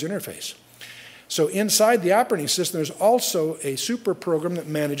call the user interface. So inside the operating system, there's also a super program that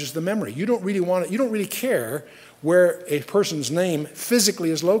manages the memory. You don't really care where a person's name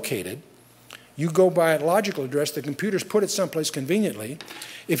physically is located. You go by a logical address. The computer's put it someplace conveniently.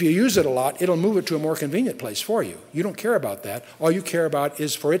 If you use it a lot, it'll move it to a more convenient place for you. You don't care about that. All you care about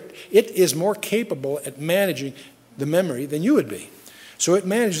is it is more capable at managing the memory than you would be. So it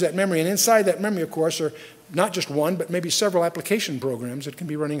manages that memory, and inside that memory, of course, are not just one, but maybe several application programs that can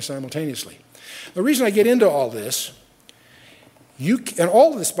be running simultaneously. The reason I get into all this, and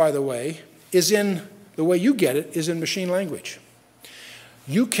all of this, by the way, is in the way you get it, is in machine language.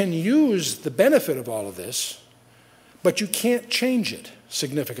 You can use the benefit of all of this, but you can't change it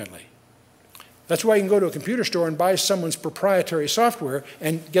significantly. That's why you can go to a computer store and buy someone's proprietary software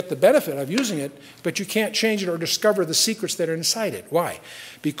and get the benefit of using it, but you can't change it or discover the secrets that are inside it. Why?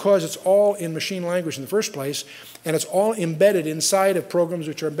 Because it's all in machine language in the first place, and it's all embedded inside of programs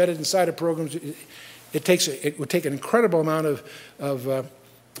which are embedded inside of programs. It would take an incredible amount of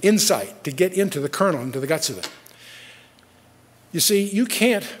insight to get into the kernel, into the guts of it. You see, you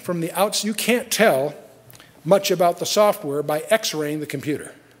can't tell much about the software by X-raying the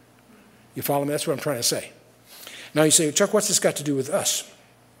computer. You follow me? That's what I'm trying to say. Now you say, Chuck, what's this got to do with us?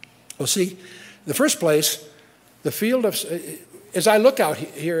 Well, see, in the first place, the field of, as I look out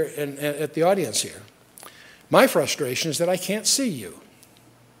here and at the audience here, my frustration is that I can't see you.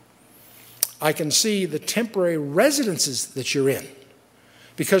 I can see the temporary residences that you're in,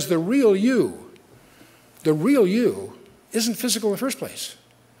 because the real you isn't physical in the first place.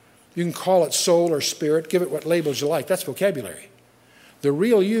 You can call it soul or spirit, give it what labels you like. That's vocabulary. The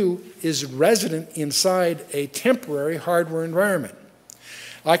real you is resident inside a temporary hardware environment.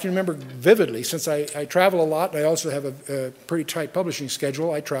 I can remember vividly, since I travel a lot, and I also have a pretty tight publishing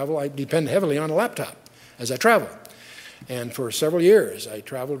schedule. I depend heavily on a laptop as I travel. And for several years, I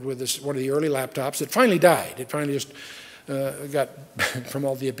traveled with one of the early laptops. It finally died. It finally just got, from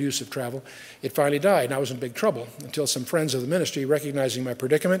all the abuse of travel, it finally died, and I was in big trouble until some friends of the ministry, recognizing my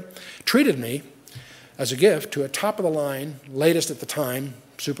predicament, treated me as a gift to a top-of-the-line, latest at the time,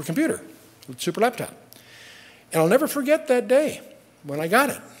 supercomputer, super laptop. And I'll never forget that day when I got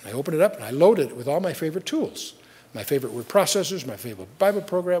it. I opened it up and I loaded it with all my favorite tools, my favorite word processors, my favorite Bible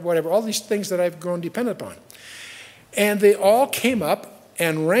program, whatever, all these things that I've grown dependent upon. And they all came up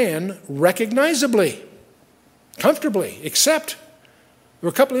and ran recognizably, comfortably, except there were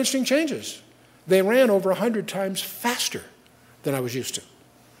a couple of interesting changes. They ran over 100 times faster than I was used to.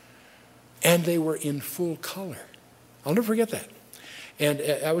 And they were in full color. I'll never forget that. And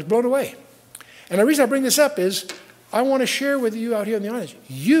I was blown away. And the reason I bring this up is I want to share with you out here in the audience,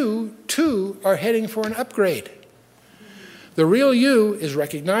 you too are heading for an upgrade. The real you is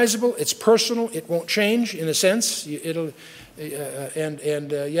recognizable, it's personal, it won't change in a sense, yet you're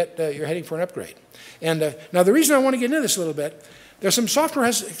heading for an upgrade. And now the reason I want to get into this a little bit, there's some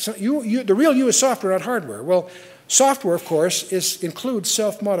software, the real you is software, not hardware. Well, software, of course, includes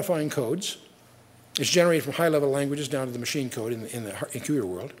self-modifying codes. It's generated from high-level languages down to the machine code in the computer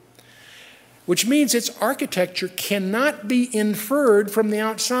world, which means its architecture cannot be inferred from the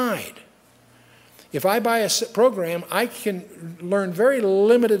outside. If I buy a program, I can learn very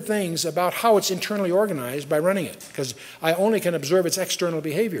limited things about how it's internally organized by running it, because I only can observe its external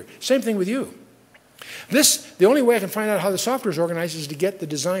behavior. Same thing with you. The only way I can find out how the software is organized is to get the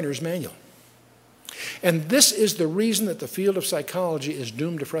designer's manual. And this is the reason that the field of psychology is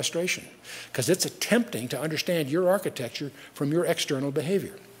doomed to frustration, because it's attempting to understand your architecture from your external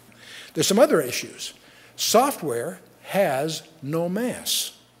behavior. There's some other issues. Software has no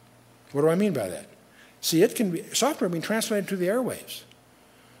mass. What do I mean by that? See, software can be translated to the airwaves.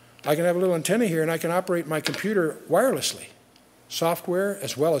 I can have a little antenna here and I can operate my computer wirelessly. Software,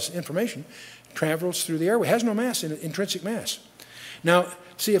 as well as information, travels through the airway. It has no mass, intrinsic mass. Now,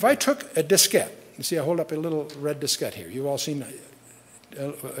 see, if I took a diskette, you see I hold up a little red diskette here. You've all seen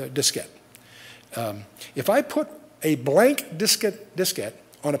diskette. If I put a blank diskette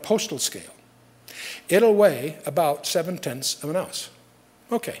on a postal scale, it'll weigh about 7/10 of an ounce.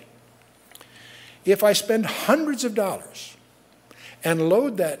 Okay. If I spend hundreds of dollars and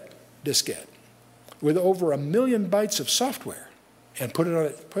load that diskette with over 1 million bytes of software and put it on a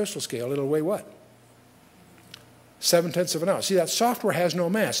postal scale, it'll weigh what? 7/10 of an ounce. See, that software has no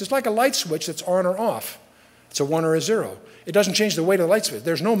mass. It's like a light switch that's on or off. It's a 1 or a 0. It doesn't change the weight of the light switch.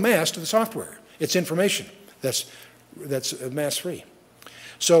 There's no mass to the software. It's information that's mass-free.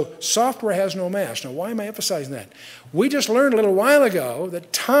 So software has no mass. Now, why am I emphasizing that? We just learned a little while ago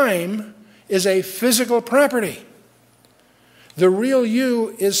that time is a physical property. The real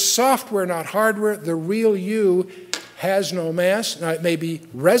you is software, not hardware. The real you has no mass. Now, it may be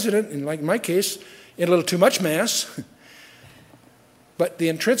resident, in like my case, in a little too much mass, but the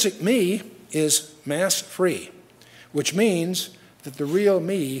intrinsic me is mass-free, which means that the real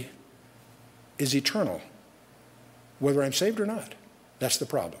me is eternal, whether I'm saved or not. That's the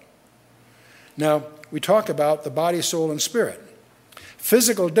problem. Now, we talk about the body, soul, and spirit.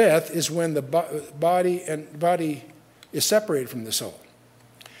 Physical death is when the body is separated from the soul.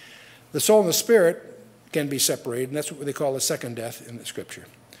 The soul and the spirit can be separated, and that's what they call the second death in the Scripture.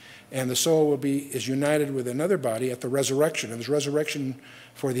 And the soul is united with another body at the resurrection. And there's resurrection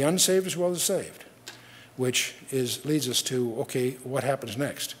for the unsaved as well as the saved, which leads us to, okay, what happens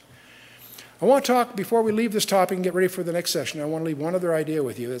next? I want to talk, before we leave this topic and get ready for the next session, I want to leave one other idea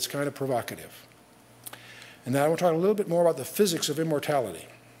with you that's kind of provocative. And then I want to talk a little bit more about the physics of immortality.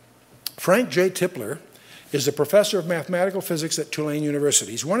 Frank J. Tipler is a professor of mathematical physics at Tulane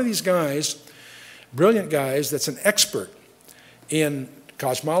University. He's one of these guys, brilliant guys, that's an expert in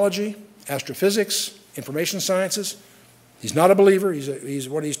cosmology, astrophysics, information sciences. He's not a believer. He's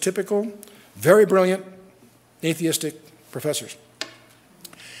one of these typical, very brilliant, atheistic professors.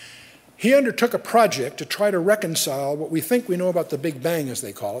 He undertook a project to try to reconcile what we think we know about the Big Bang, as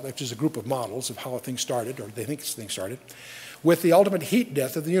they call it, which is a group of models of how things started, or they think things started, with the ultimate heat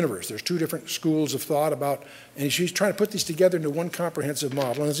death of the universe. There's two different schools of thought about, and he's trying to put these together into one comprehensive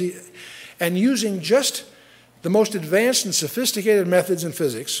model. And using just the most advanced and sophisticated methods in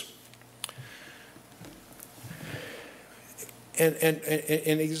physics, and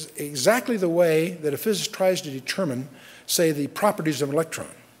exactly the way that a physicist tries to determine, say, the properties of an electron.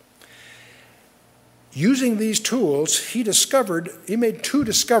 Using these tools, he made two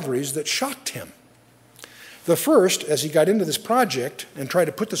discoveries that shocked him. The first, as he got into this project and tried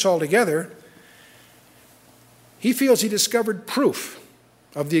to put this all together, he feels he discovered proof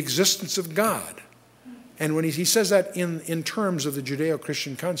of the existence of God. And when he says that in terms of the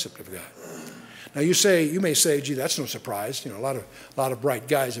Judeo-Christian concept of God. Now you may say, gee, that's no surprise. You know, a lot of bright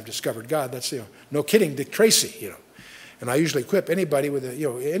guys have discovered God. That's, no kidding, Dick Tracy, And I usually quip anybody with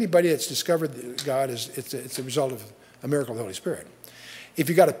anybody that's discovered God it's a result of a miracle of the Holy Spirit. If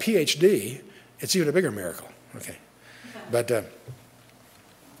you got a PhD, it's even a bigger miracle. Okay, but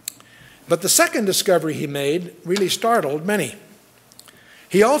the second discovery he made really startled many.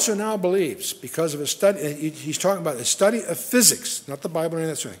 He also now believes, because of a study, he's talking about a study of physics, not the Bible or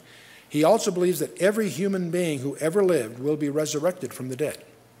anything that sort of thing. He also believes that every human being who ever lived will be resurrected from the dead,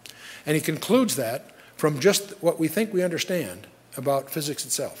 and he concludes that from just what we think we understand about physics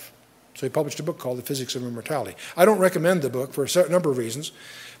itself. So he published a book called The Physics of Immortality. I don't recommend the book for a certain number of reasons.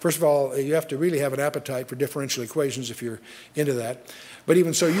 First of all, you have to really have an appetite for differential equations if you're into that. But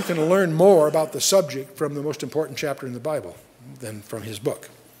even so, you can learn more about the subject from the most important chapter in the Bible than from his book.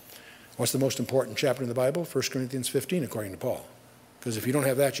 What's the most important chapter in the Bible? 1 Corinthians 15, according to Paul. Because if you don't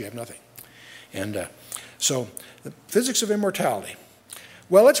have that, you have nothing. And so the physics of immortality.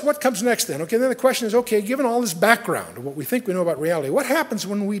 Well, that's what comes next then. Okay, then the question is, okay, given all this background of what we think we know about reality, what happens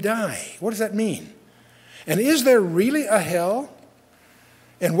when we die? What does that mean? And is there really a hell?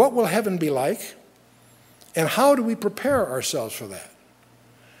 And what will heaven be like? And how do we prepare ourselves for that?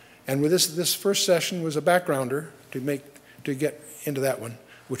 And with this first session was a backgrounder to get into that one,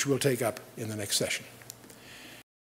 which we'll take up in the next session.